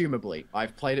 Assumably,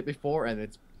 I've played it before,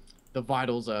 and the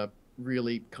vitals are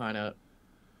really kind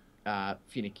of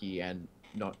finicky and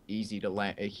not easy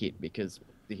to hit because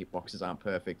the hitboxes aren't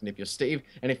perfect. And if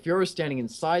you're standing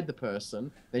inside the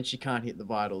person, then she can't hit the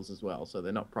vitals as well, so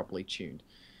they're not properly tuned.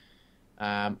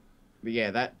 But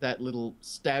yeah, that little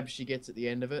stab she gets at the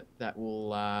end of it, that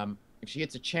will if she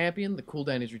hits a champion, the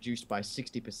cooldown is reduced by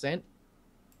 60%.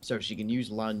 So she can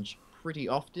use lunge pretty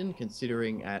often,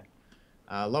 considering at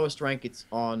lowest rank it's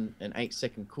on an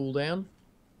 8-second cooldown,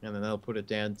 and then they'll put it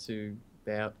down to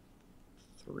about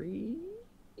 3,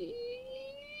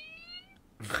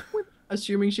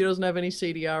 assuming she doesn't have any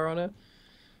CDR on her.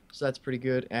 So that's pretty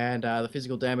good. And the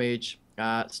physical damage,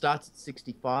 Starts at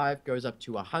 65, goes up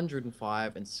to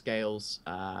 105, and scales.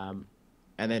 And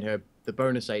then the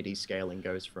bonus AD scaling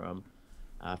goes from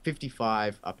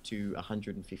 55 up to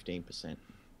 115%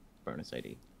 bonus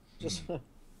AD. Just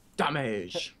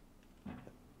damage.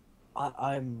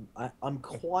 I'm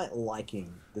quite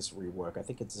liking this rework. I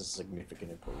think it's a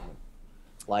significant improvement.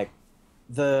 Like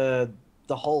the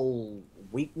whole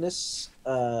weakness,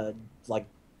 like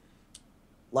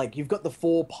you've got the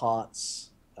 4 parts,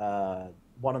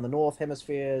 one in the north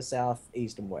hemisphere, south,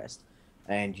 east, and west,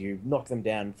 and you knock them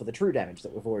down for the true damage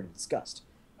that we've already discussed.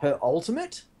 Her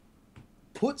ultimate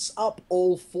puts up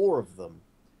all 4 of them,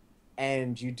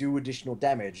 and you do additional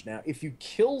damage. Now, if you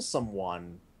kill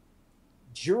someone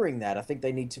during that, I think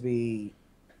they need to be...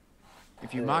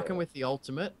 If you mark them with the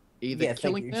ultimate, either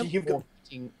killing them or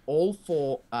hitting all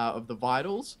 4 of the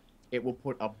vitals, it will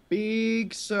put a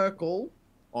big circle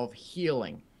of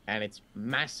healing, and it's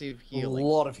massive healing. A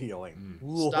lot of healing.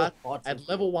 Start at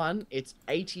level 1, it's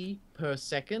 80 per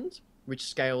second, which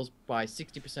scales by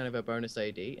 60% of her bonus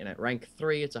AD, and at rank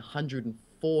 3, it's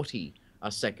 140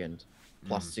 a second,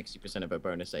 plus 60% of her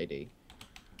bonus AD.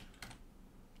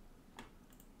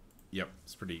 Yep,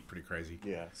 it's pretty crazy.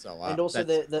 Yeah. So, and also,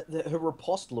 her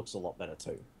riposte looks a lot better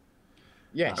too.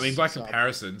 Yes. I mean, by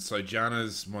comparison, so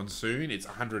Janna's Monsoon, it's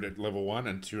 100 at level 1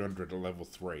 and 200 at level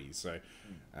 3. So,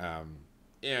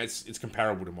 yeah, it's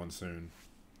comparable to Monsoon.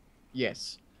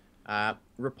 Yes.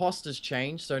 Riposte has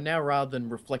changed, so now rather than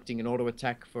reflecting an auto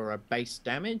attack for a base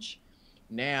damage,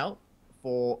 now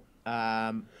for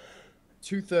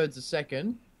 2/3 a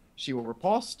second, she will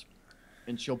riposte,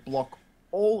 and she'll block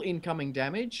all incoming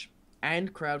damage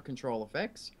and crowd control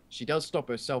effects. She does stop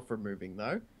herself from moving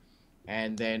though,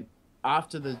 and then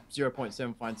after the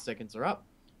 0.75 seconds are up,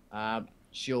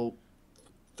 she'll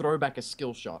throw back a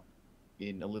skill shot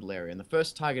in a little area, and the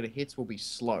first target it hits will be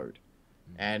slowed,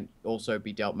 and also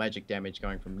be dealt magic damage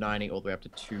going from 90 all the way up to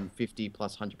 250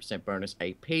 plus 100% bonus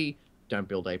AP. Don't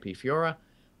build AP Fiora.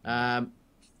 And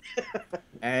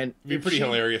you're pretty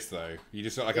hilarious though. You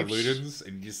just got like a Ludens,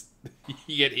 and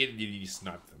you get hit and you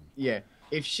snipe them. Yeah,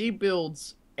 if she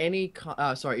builds any,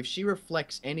 if she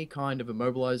reflects any kind of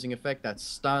immobilizing effect, that's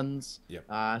stuns,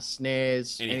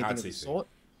 snares, anything of the sort,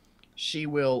 she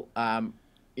will,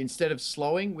 instead of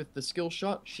slowing with the skill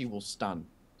shot, she will stun.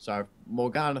 So if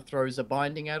Morgana throws a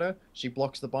binding at her, she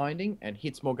blocks the binding and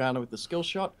hits Morgana with the skill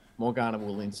shot. Morgana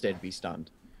will instead be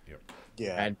stunned. Yep.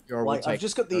 Yeah. And Fiora will take I've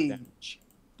just got damage.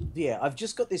 Yeah, I've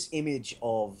just got this image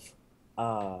of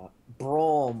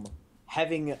Braum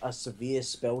having a severe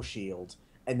spell shield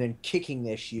and then kicking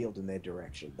their shield in their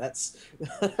direction. That's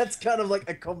kind of like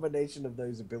a combination of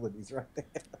those abilities right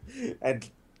there. And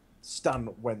stun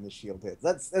when the shield hits.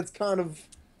 That's kind of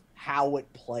how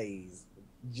it plays,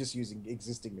 just using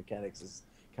existing mechanics as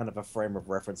kind of a frame of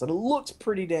reference. And it looks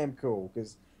pretty damn cool,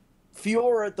 because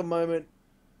Fiora at the moment,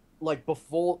 like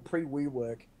before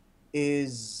pre-rework,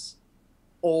 is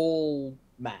all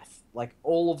math. Like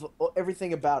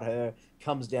everything about her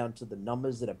comes down to the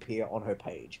numbers that appear on her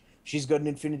page. She's got an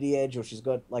infinity edge, or she's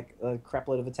got like a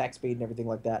crapload of attack speed and everything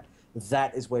like that.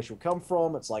 That is where she'll come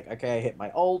from. It's like, okay, I hit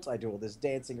my ult, I do all this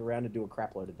dancing around and do a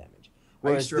crapload of damage.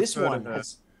 Whereas this one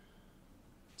has...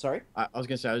 Sorry? I was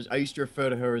going to say, I used to refer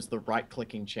to her as the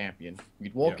right-clicking champion.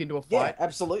 You'd walk into a fight,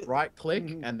 absolutely,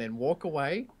 right-click, and then walk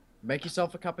away, make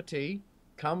yourself a cup of tea,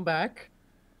 come back,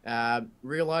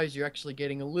 realize you're actually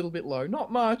getting a little bit low.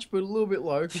 Not much, but a little bit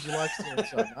low, because you like it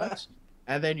so much.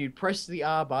 And then you'd press the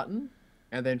R button,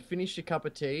 and then finish your cup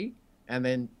of tea, and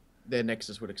then their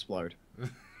Nexus would explode.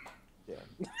 Yeah.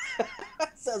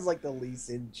 Sounds like the Lee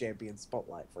Sin champion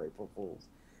spotlight for April Fools.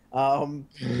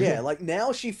 Yeah, like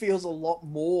now she feels a lot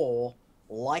more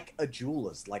like a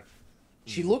duelist. Like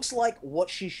she looks like what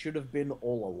she should have been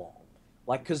all along.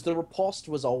 Like, because the riposte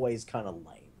was always kind of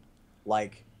lame.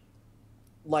 Like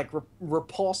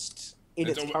riposte in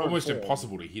its current almost form,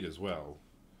 impossible to hit as well.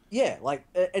 Yeah, like,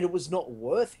 and it was not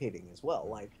worth hitting as well.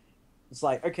 Like, it's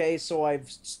like, okay, so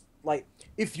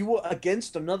if you were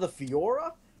against another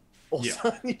Fiora, or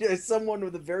someone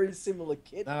with a very similar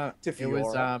kit to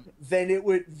Fiora, then it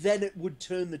would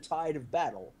turn the tide of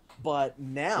battle. But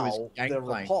now the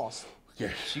riposte,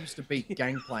 she used to beat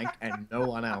Gangplank and no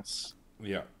one else.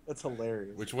 Yeah, that's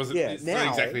hilarious. Which wasn't it's not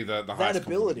exactly the highest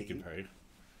ability you can pay.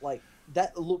 Like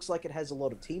that looks like it has a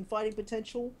lot of team fighting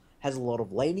potential, has a lot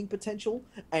of laning potential,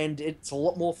 and it's a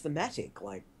lot more thematic.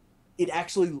 Like it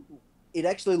actually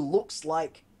looks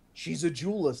like she's a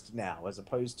duelist now, as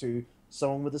opposed to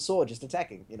someone with a sword just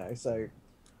attacking, so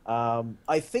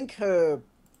I think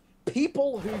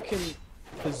people who can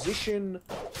position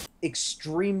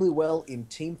extremely well in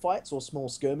team fights or small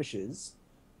skirmishes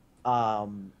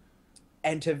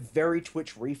and have very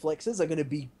twitch reflexes are going to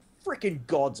be freaking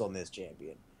gods on this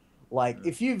champion. Like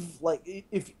if you're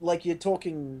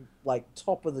talking like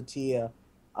top of the tier,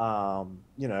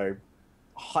 you know,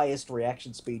 highest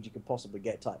reaction speed you could possibly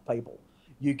get type people,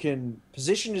 you can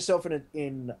position yourself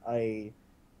in a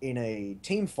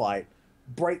team fight,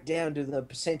 break down to the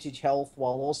percentage health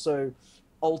while also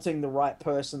ulting the right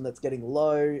person that's getting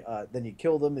low. Then you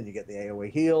kill them and you get the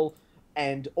AoE heal,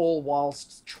 and all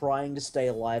whilst trying to stay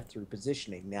alive through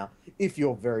positioning. Now, if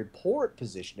you're very poor at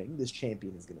positioning, this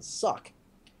champion is going to suck.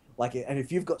 And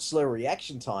if you've got slow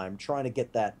reaction time, trying to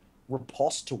get that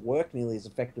riposte to work nearly as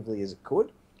effectively as it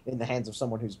could in the hands of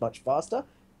someone who's much faster,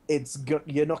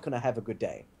 you're not going to have a good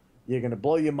day. You're going to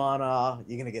blow your mana,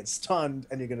 you're going to get stunned,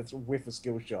 and you're going to whiff a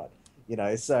skill shot. You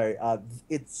know, so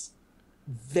it's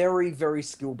very, very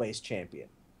skill-based champion.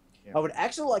 Yeah. I would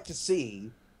actually like to see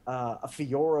a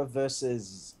Fiora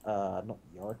versus not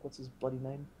Yorick, what's his bloody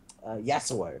name?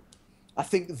 Yasuo. I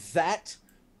think that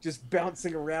just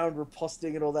bouncing around,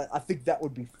 riposting and all that, I think that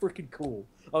would be freaking cool.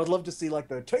 I would love to see like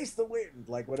the taste the wind,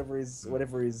 like whatever is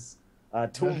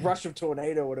rush of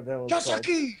tornado, whatever it's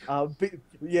called.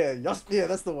 Yeah, that's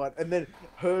the one. And then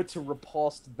her to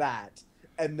riposte that,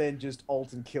 and then just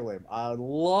ult and kill him. I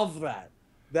love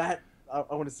that. I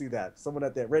want to see that. Someone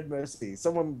out there, Red Mercy,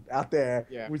 someone out there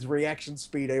with reaction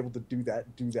speed able to do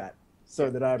that,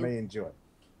 so that I may enjoy it.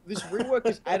 This rework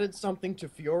has added something to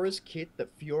Fiora's kit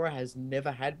that Fiora has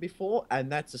never had before,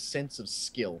 and that's a sense of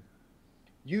skill.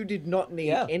 You did not need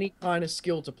any kind of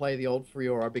skill to play the old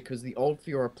Fiora because the old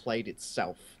Fiora played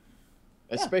itself.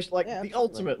 Especially the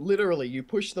ultimate, literally, you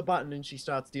push the button and she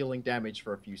starts dealing damage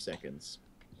for a few seconds.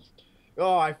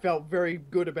 Oh, I felt very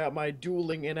good about my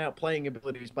dueling and outplaying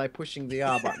abilities by pushing the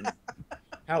R button.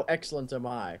 How excellent am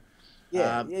I?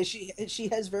 Yeah, she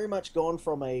has very much gone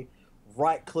from a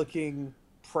right-clicking,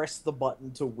 press the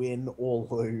button to win or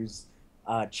lose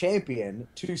champion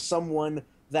to someone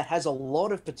that has a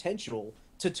lot of potential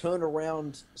to turn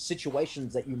around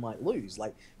situations that you might lose.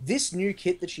 Like, this new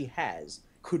kit that she has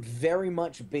could very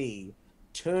much be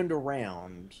turned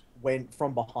around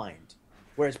from behind.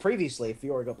 Whereas previously, if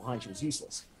Fiora got behind, she was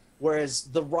useless. Whereas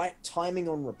the right timing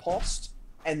on riposte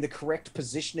and the correct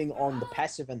positioning on the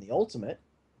passive and the ultimate,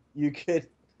 you could...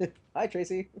 Hi,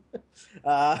 Tracy.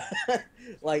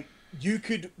 Like, you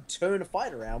could turn a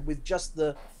fight around with just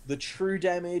the true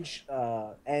damage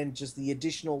and just the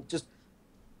additional... just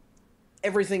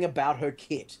everything about her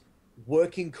kit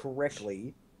working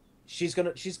correctly. She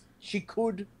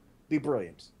could be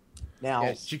brilliant. Now,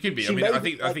 yes, she could be. I mean, I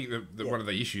think one of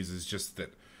the issues is just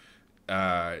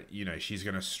that you know, she's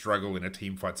going to struggle in a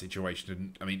team fight situation.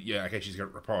 And I mean, yeah, okay, she's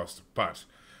got riposte, but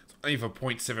it's only for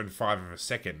 0.75 of a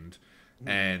second.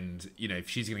 And you know, if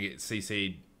she's going to get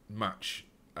CC'd much,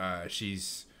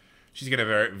 she's going to have a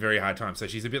very, very hard time. So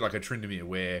she's a bit like a Tryndamere,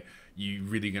 where you're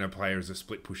really going to play her as a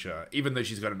split pusher, even though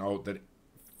she's got an ult that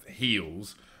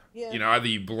heals. Yeah. You know, either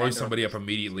you blow somebody up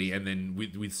immediately and then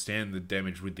withstand the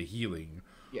damage with the healing,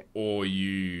 or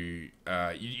you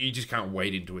just can't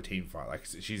wade into a team fight. Like,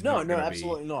 she's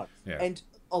absolutely not. Yeah. And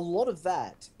a lot of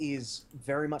that is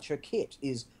very much her kit,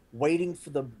 is waiting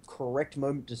for the correct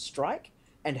moment to strike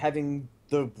and having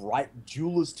the right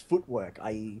duelist footwork,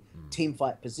 i.e. team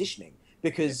fight positioning.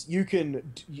 Because you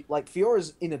can, like,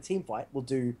 Fiora's in a team fight will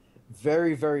do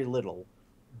very, very little,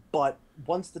 but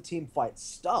once the team fight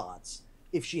starts,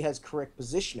 if she has correct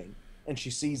positioning and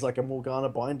she sees like a Morgana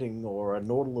binding or a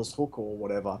Nautilus hook or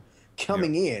whatever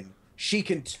coming in, she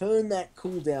can turn that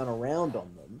cooldown around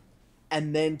on them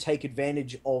and then take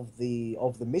advantage of the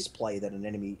misplay that an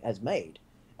enemy has made.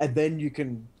 And then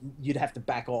you'd have to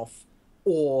back off,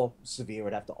 or Severe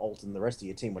would have to ult and the rest of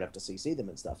your team would have to CC them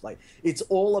and stuff. Like, it's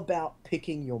all about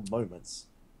picking your moments,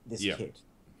 this kit.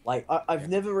 Like, I've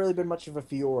never really been much of a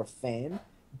Fiora fan,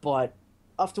 but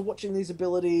after watching these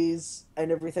abilities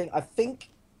and everything, I think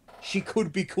she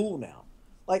could be cool now.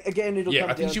 Like, again, it'll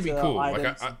come down to cool.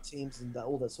 Items and teams and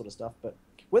all that sort of stuff, but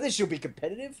whether she'll be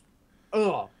competitive,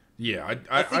 yeah,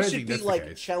 I think she'd be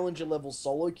like challenger level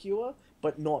solo queue,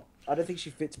 but not. I don't think she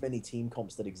fits many team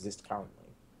comps that exist currently.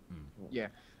 Yeah,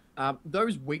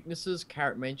 those weaknesses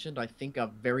Carrot mentioned, I think,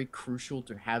 are very crucial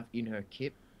to have in her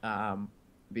kit,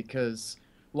 because,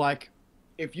 like,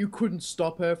 if you couldn't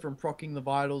stop her from proccing the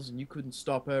vitals and you couldn't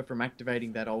stop her from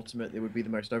activating that ultimate, it would be the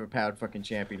most overpowered fucking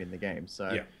champion in the game.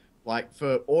 So, like,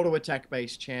 for auto attack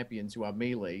based champions who are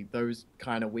melee, those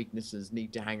kind of weaknesses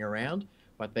need to hang around,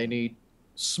 but they need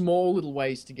small little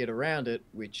ways to get around it,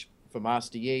 which for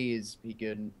Master Yi is he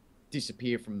can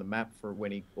disappear from the map for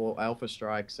when he alpha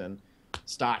strikes and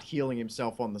start healing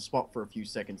himself on the spot for a few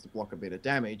seconds to block a bit of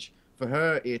damage. For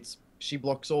her, it's she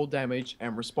blocks all damage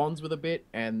and responds with a bit,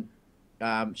 and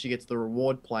she gets the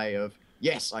reward play of,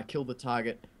 yes, I killed the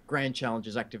target, grand challenge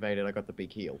is activated, I got the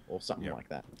big heal, or something like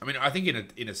that. I mean, I think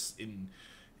in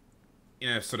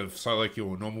a sort of solo queue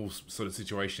or normal sort of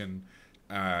situation,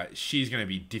 she's going to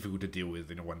be difficult to deal with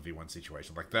in a 1v1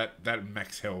 situation. Like that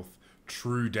max health,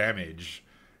 true damage,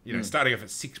 starting off at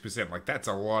 6%, like that's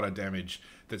a lot of damage.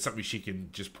 That's something she can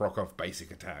just proc off basic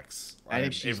attacks. And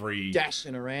if she's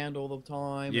dashing around all the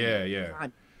time,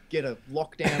 can't get a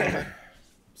lockdown on her.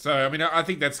 So, I mean, I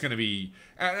think that's going to be,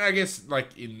 I guess,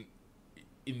 like in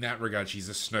that regard, she's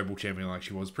a snowball champion like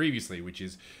she was previously, which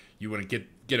is you want to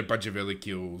get a bunch of early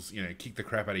kills, kick the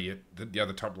crap out of the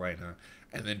other top laner,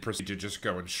 and then proceed to just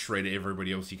go and shred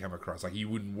everybody else you come across. Like, you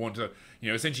wouldn't want to,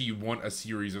 essentially you want a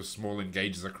series of small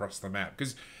engages across the map.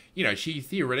 Because, she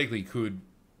theoretically could,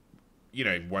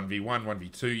 1v1,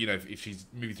 1v2, if she's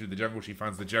moving through the jungle, she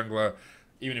finds the jungler.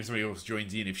 Even if somebody else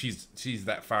joins in, if she's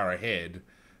that far ahead,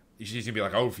 she's going to be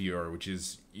like old Fiora, which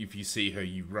is, if you see her,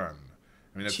 you run.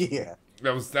 I mean,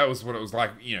 that was what it was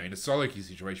like, in a solo queue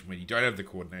situation when you don't have the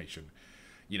coordination,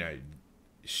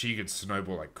 she could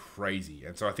snowball like crazy.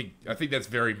 And so I think that's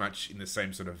very much in the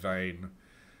same sort of vein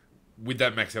with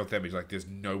that max health damage. Like, there's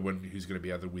no one who's going to be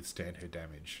able to withstand her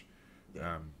damage.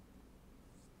 Yeah.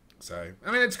 So,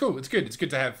 I mean, it's cool. It's good. It's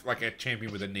good to have like a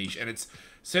champion with a niche, and it's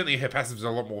certainly her passive's a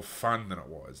lot more fun than it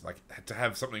was. Like, to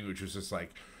have something which was just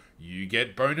like, you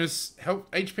get bonus health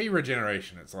HP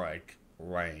regeneration. It's like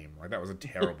lame. Like, that was a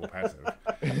terrible passive.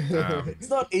 It's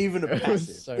not even a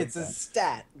passive. It's a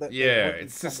stat.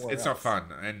 It's not fun.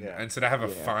 And so to have a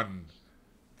fun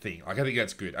thing, like, I think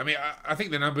that's good. I mean, I think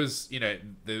the numbers,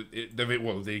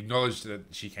 they acknowledged that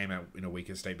she came out in a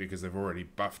weaker state because they've already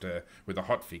buffed her with a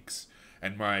hotfix.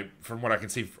 And from what I can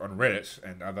see on Reddit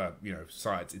and other,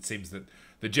 sites, it seems that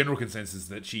the general consensus is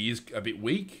that she is a bit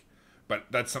weak, but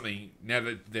that's something, now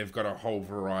that they've got a whole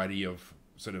variety of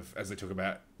sort of, as they talk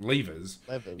about, levers,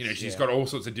 she's got all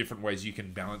sorts of different ways you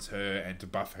can balance her and to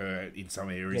buff her in some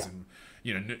areas and,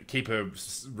 keep her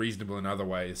reasonable in other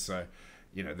ways. So,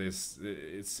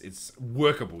 it's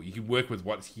workable. You can work with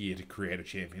what's here to create a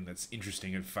champion that's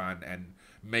interesting and fun and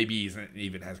maybe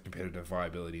even has competitive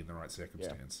viability in the right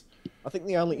circumstance. Yeah. I think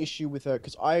the only issue with her,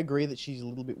 because I agree that she's a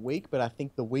little bit weak, but I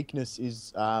think the weakness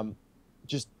is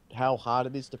just how hard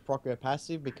it is to proc her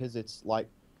passive, because it's like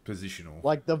positional.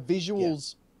 Like the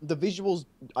visuals,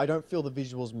 I don't feel the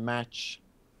visuals match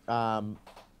the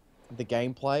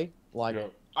gameplay. Like,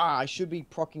 I should be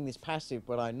proccing this passive,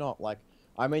 but I'm not. Like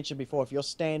I mentioned before, if you're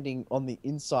standing on the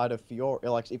inside of Fiora,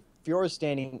 like if Fiora's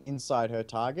standing inside her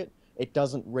target, it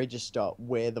doesn't register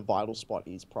where the vital spot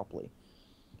is properly,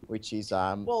 which is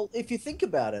well, if you think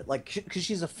about it, like, because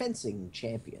she's a fencing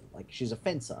champion, like she's a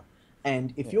fencer,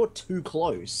 and if you're too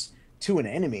close to an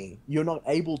enemy, you're not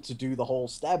able to do the whole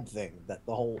stab thing that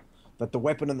the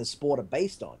weapon and the sport are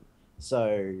based on.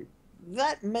 So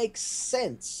that makes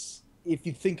sense if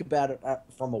you think about it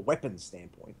from a weapon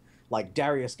standpoint. Like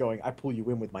Darius going, "I pull you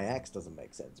in with my axe," doesn't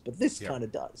make sense, but this kind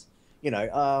of does.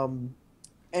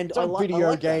 And it's a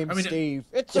video game, that. Steve.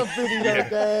 It's a video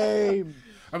game.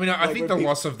 I mean, I think the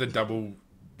loss of the double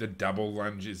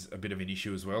lunge is a bit of an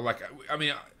issue as well. Like, I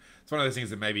mean, it's one of those things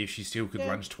that maybe if she still could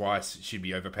lunge twice, she'd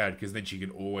be overpowered, because then she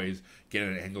can always get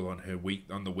an angle on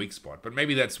the weak spot. But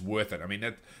maybe that's worth it. I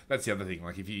mean, that's the other thing.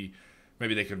 Like,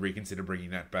 maybe they could reconsider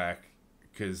bringing that back,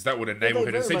 because that would enable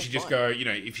her to essentially just go,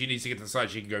 if she needs to get to the side,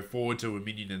 she can go forward to a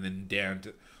minion and then down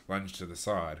to lunge to the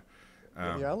side.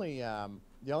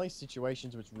 The only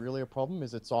situations which really a problem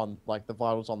is it's on, like, the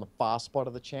vitals on the far spot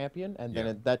of the champion, and then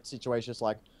in that situation, it's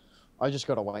like, I just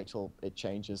got to wait till it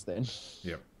changes then.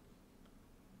 Yep.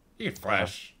 You can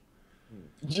flash.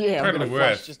 Yeah, I'm going to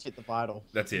flash, just hit the vital.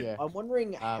 That's it. Yeah. I'm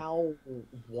wondering how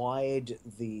wide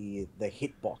the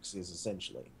hitbox is,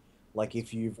 essentially. Like,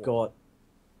 if you've got...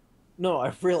 No,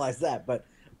 I've realized that, but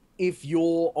if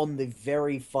you're on the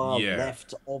very far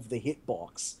left of the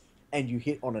hitbox and you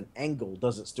hit on an angle,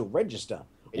 does it still register?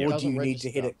 Or do you need to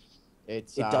hit it?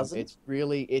 It doesn't? It's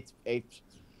really...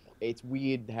 It's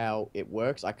weird how it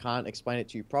works. I can't explain it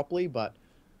to you properly, but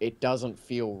it doesn't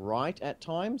feel right at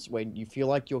times when you feel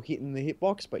like you're hitting the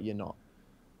hitbox, but you're not.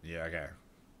 Yeah, okay.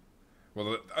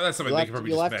 Well, that's something they can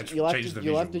probably change the visuals.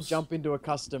 You'll have to jump into a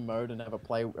custom mode and have a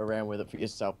play around with it for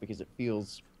yourself, because it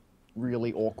feels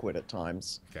really awkward at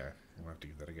times. Okay, we'll have to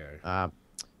give that a go.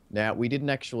 Now, we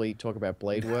didn't actually talk about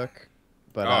blade work,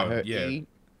 but her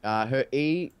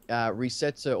E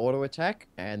resets her auto attack,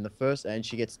 and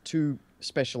she gets 2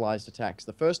 specialized attacks.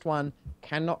 The first one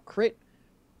cannot crit,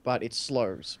 but it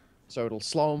slows. So it'll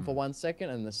slow him for 1 second,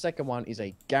 and the second one is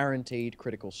a guaranteed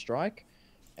critical strike.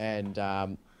 And,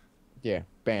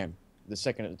 bam. the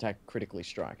second attack critically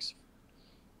strikes.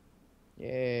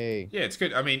 Yay! Yeah, it's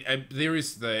good. I mean, there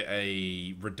is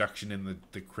a reduction in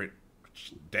the crit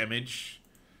damage,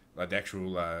 like the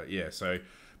actual So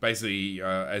basically,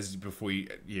 as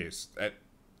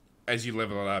you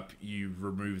level it up, you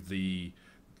remove the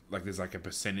there's like a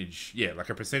percentage, like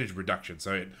a percentage reduction.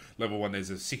 So at level 1, there's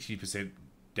a 60%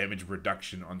 damage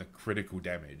reduction on the critical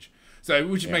damage. So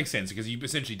which makes sense because you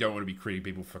essentially don't want to be critting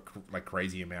people for like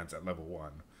crazy amounts at level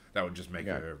 1. That would just make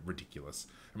it ridiculous.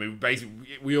 I mean,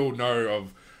 basically, we all know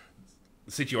of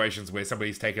situations where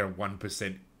somebody's taken a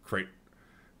 1% crit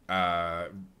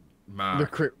mark, The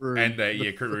crit rune, and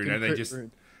crit rune,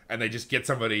 and they just get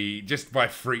somebody just by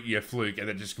fluke, and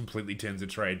it just completely turns a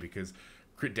trade because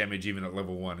crit damage even at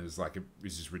level 1 is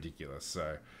is just ridiculous.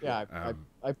 So yeah,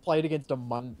 I played against a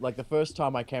like the first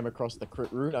time I came across the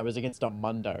crit rune, I was against a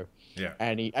Mundo. Yeah,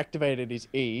 and he activated his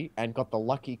E and got the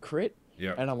lucky crit.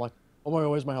 Yeah, and I'm like, oh my god,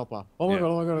 where's my health bar? Oh my god,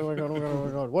 oh my god, oh my god, oh my god, oh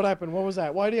my god. What happened? What was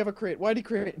that? Why did he have a crit? Why did he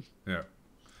crit? Yeah.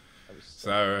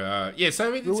 So I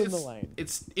mean,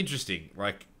 it's interesting.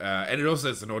 And it also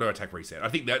has an auto attack reset. I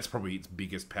think that's probably its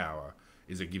biggest power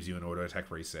is it gives you an auto attack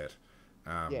reset.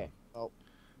 Well,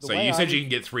 so you essentially can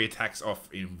get 3 attacks off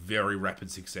in very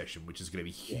rapid succession, which is going to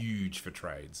be huge for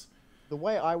trades. The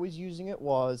way I was using it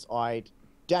was I'd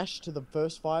dash to the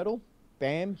first vital,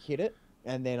 bam, hit it,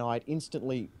 and then I'd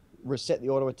instantly reset the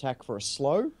auto attack for a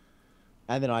slow,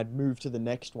 and then I'd move to the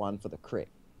next one for the crit.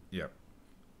 Yeah.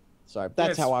 So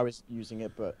that's how I was using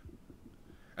it, but...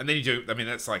 And then you do... I mean,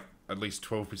 that's like at least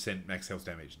 12% max health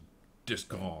damage. Just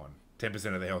gone.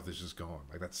 10% of the health is just gone.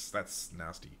 Like, that's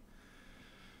nasty.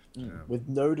 With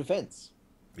no defense.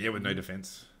 Yeah, with no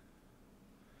defense.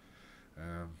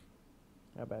 How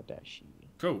about that shit?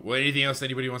 Cool. Well, anything else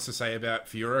anybody wants to say about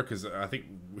Fiora? Because I think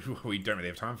we don't really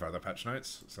have time for other patch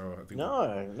notes. So I think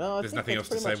there's nothing else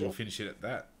to say. We'll finish it at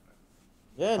that.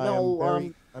 Yeah, no,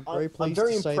 I'm very pleased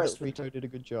to say that Rito did a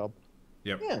good job.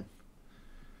 Yep. Yeah.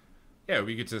 Yeah, it'll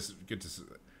be good to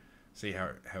see how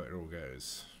it all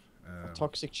goes. A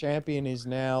toxic champion is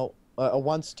now... a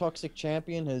once toxic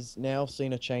champion has now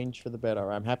seen a change for the better.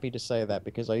 I'm happy to say that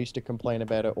because I used to complain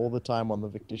about it all the time on the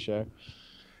Victor show.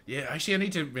 Yeah, actually, I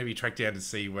need to maybe track down to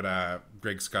see what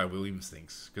Greg Sky Williams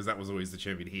thinks because that was always the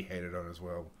champion he hated on as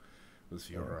well. Was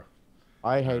Fiora.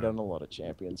 I hate on a lot of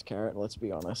champions, Carrot. Let's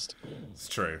be honest. It's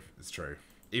true. It's true.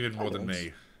 Even more than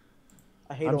me.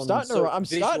 I'm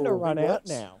starting to run out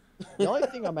now. The only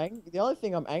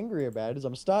thing I'm angry about is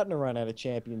I'm starting to run out of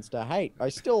champions to hate. I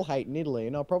still hate Nidalee,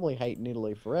 and I'll probably hate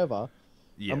Nidalee forever.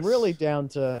 Yes. I'm really down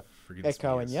to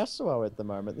Echo and Yasuo at the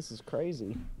moment. This is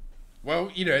crazy.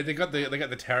 Well, you know, they got the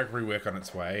Taric rework on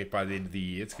its way by the end of the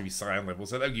year. It's gonna be Scion level,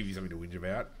 so that'll give you something to whinge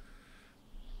about.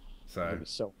 So I'm gonna be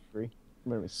so angry.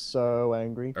 I'm gonna be so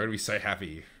angry. I'm gonna be so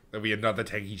happy. There'll be another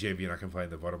tanky champion I can play in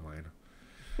the bottom lane.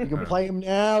 You can play him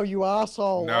now, you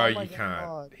asshole. No, you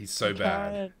can't. He's so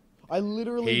bad. I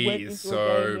literally went into a game the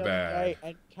other day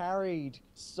and carried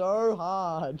so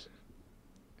hard.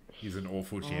 He's an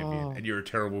awful champion, and you're a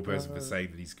terrible person for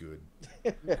saying that he's good.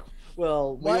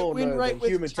 Well, we all know that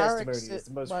human testimony is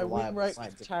the most reliable. My win rate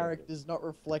with Taric does not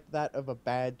reflect that of a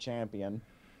bad champion.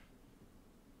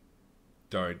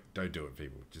 Don't do it,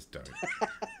 people. Just don't.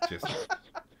 Just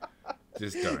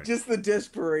don't. Just the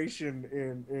desperation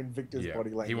in Victor's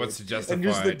body language. He wants to justify and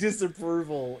just the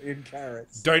disapproval in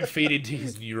Carrot's. Don't feed into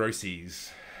his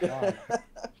neuroses.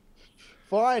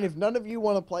 Fine, if none of you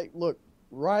want to play, look,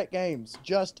 Riot Games,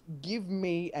 just give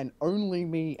me and only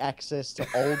me access to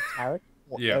old Taric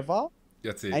forever.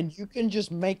 That's it. And you can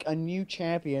just make a new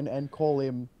champion and call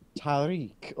him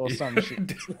Tariq or some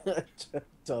shit.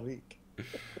 Tariq.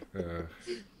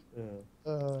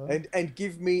 And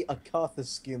give me a Cartha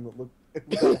skin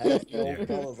that has gold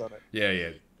colours on it.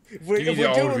 Yeah. If we're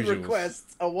doing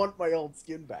requests, I want my old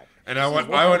skin back. And I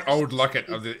want old Locket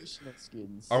of the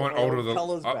skins. I want old of the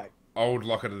colours back. Old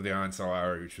Locket of the Iron Soul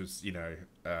Arrow, which was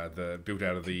the built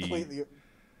out of the completely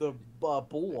the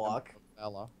bulwark.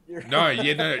 No.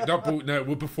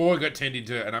 Well, before it got turned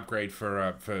into an upgrade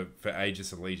for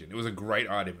Aegis and Legion, it was a great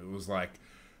item. It was like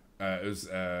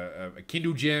a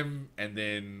Kindle gem, and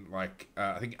then I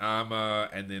think armor,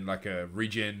 and then like a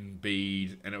regen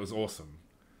bead, and it was awesome.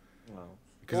 Wow.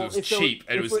 Because it was cheap,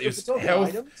 and it was health.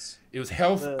 Items, it was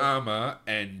health, armor,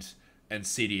 and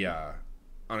CDR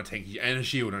on a tanky, and a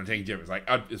shield on a tanky gem. It was like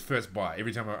it's first buy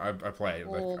every time I play it.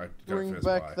 I bring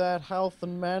back that health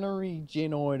and mana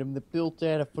regen item that built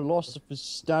out of Philosopher's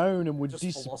Stone and would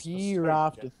disappear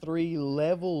after 3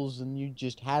 levels, and you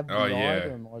just have the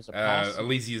item as a passive.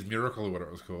 Elysia's Miracle, or what it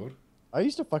was called. I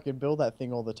used to fucking build that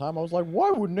thing all the time. I was like,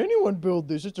 why wouldn't anyone build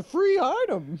this? It's a free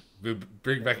item.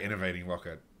 Bring back Innovating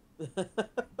Locket.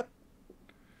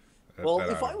 Well,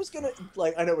 if I was gonna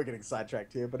like, I know we're getting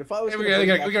sidetracked here, but if I was, we got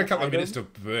a couple of minutes to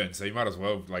burn, so you might as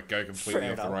well like go completely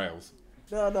off the rails.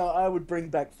 No, I would bring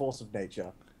back Force of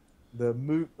Nature. The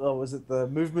was it the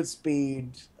movement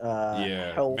speed?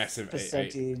 Health massive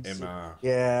percentage. MR.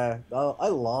 Yeah, I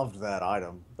loved that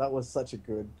item. That was such a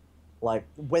good, like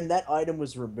when that item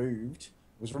was removed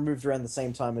around the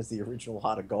same time as the original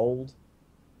Heart of Gold.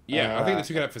 Yeah, I think they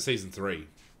took it up for season 3.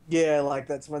 Yeah, like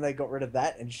that's when they got rid of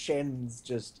that, and Shen's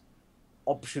just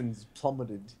options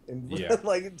plummeted, and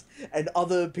like, and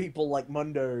other people like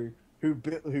Mundo who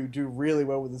do really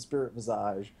well with the Spirit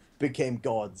Visage became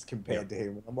gods compared to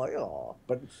him. I'm like, oh,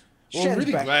 but well, I'm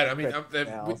really glad. I mean,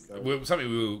 now,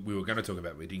 something we were going to talk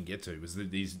about we didn't get to was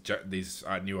these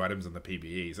new items on the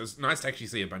PBE. So it's nice to actually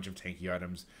see a bunch of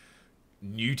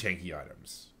new tanky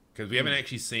items, because we haven't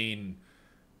actually seen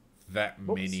that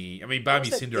many. I mean,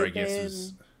 Barmy Cinder, I guess,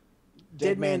 is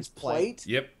Dead Man's Plate.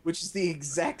 Yep. Which is the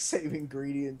exact same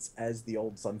ingredients as the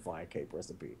old Sunfire Cape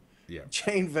recipe. Yeah.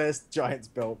 Chain Vest, Giant's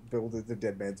Belt, builded the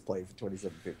Dead Man's Plate for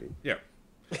 27.50. Yeah.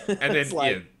 And then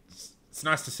like, it's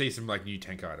nice to see some like new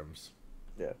tank items.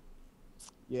 Yeah.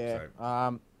 Yeah.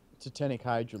 So. Titanic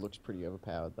Hydra looks pretty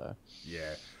overpowered though.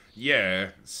 Yeah. Yeah.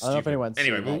 I don't know if anyone's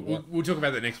anyway, seen that we'll talk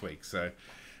about that next week. So,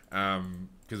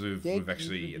 because we've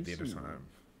actually at the end of time.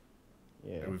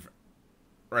 Yeah. We've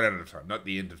right out of time. Not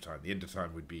the end of time. The end of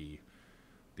time would be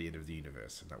the end of the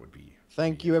universe, and that would be.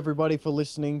 Thank you everybody for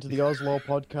listening to the OzLoL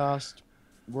podcast.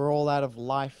 We're all out of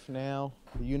life now.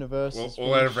 The universe is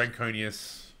all out of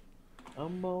Ranconius.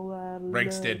 I'm all out of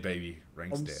Rank's love. dead, baby.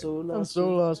 Rank's dead. I'm so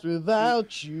lost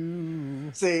without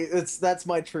you. See, that's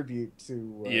my tribute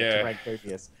to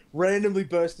Ranconius. Randomly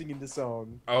bursting into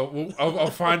song.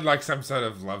 I'll find like some sort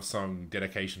of love song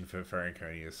dedication for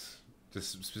Ranconius.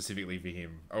 Just specifically for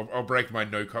him. I'll break my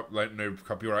no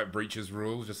copyright breaches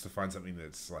rule just to find something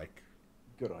that's like...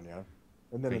 Good on you.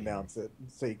 And then announce it,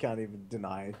 so you can't even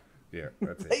deny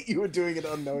that's that you were doing it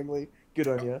unknowingly. Good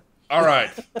on you. All right,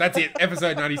 that's it.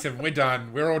 Episode 97. We're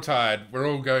done. We're all tired. We're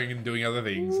all going and doing other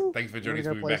things. Thanks for joining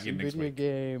us. We'll be back in next week.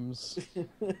 Games.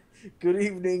 Good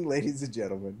evening, ladies and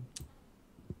gentlemen.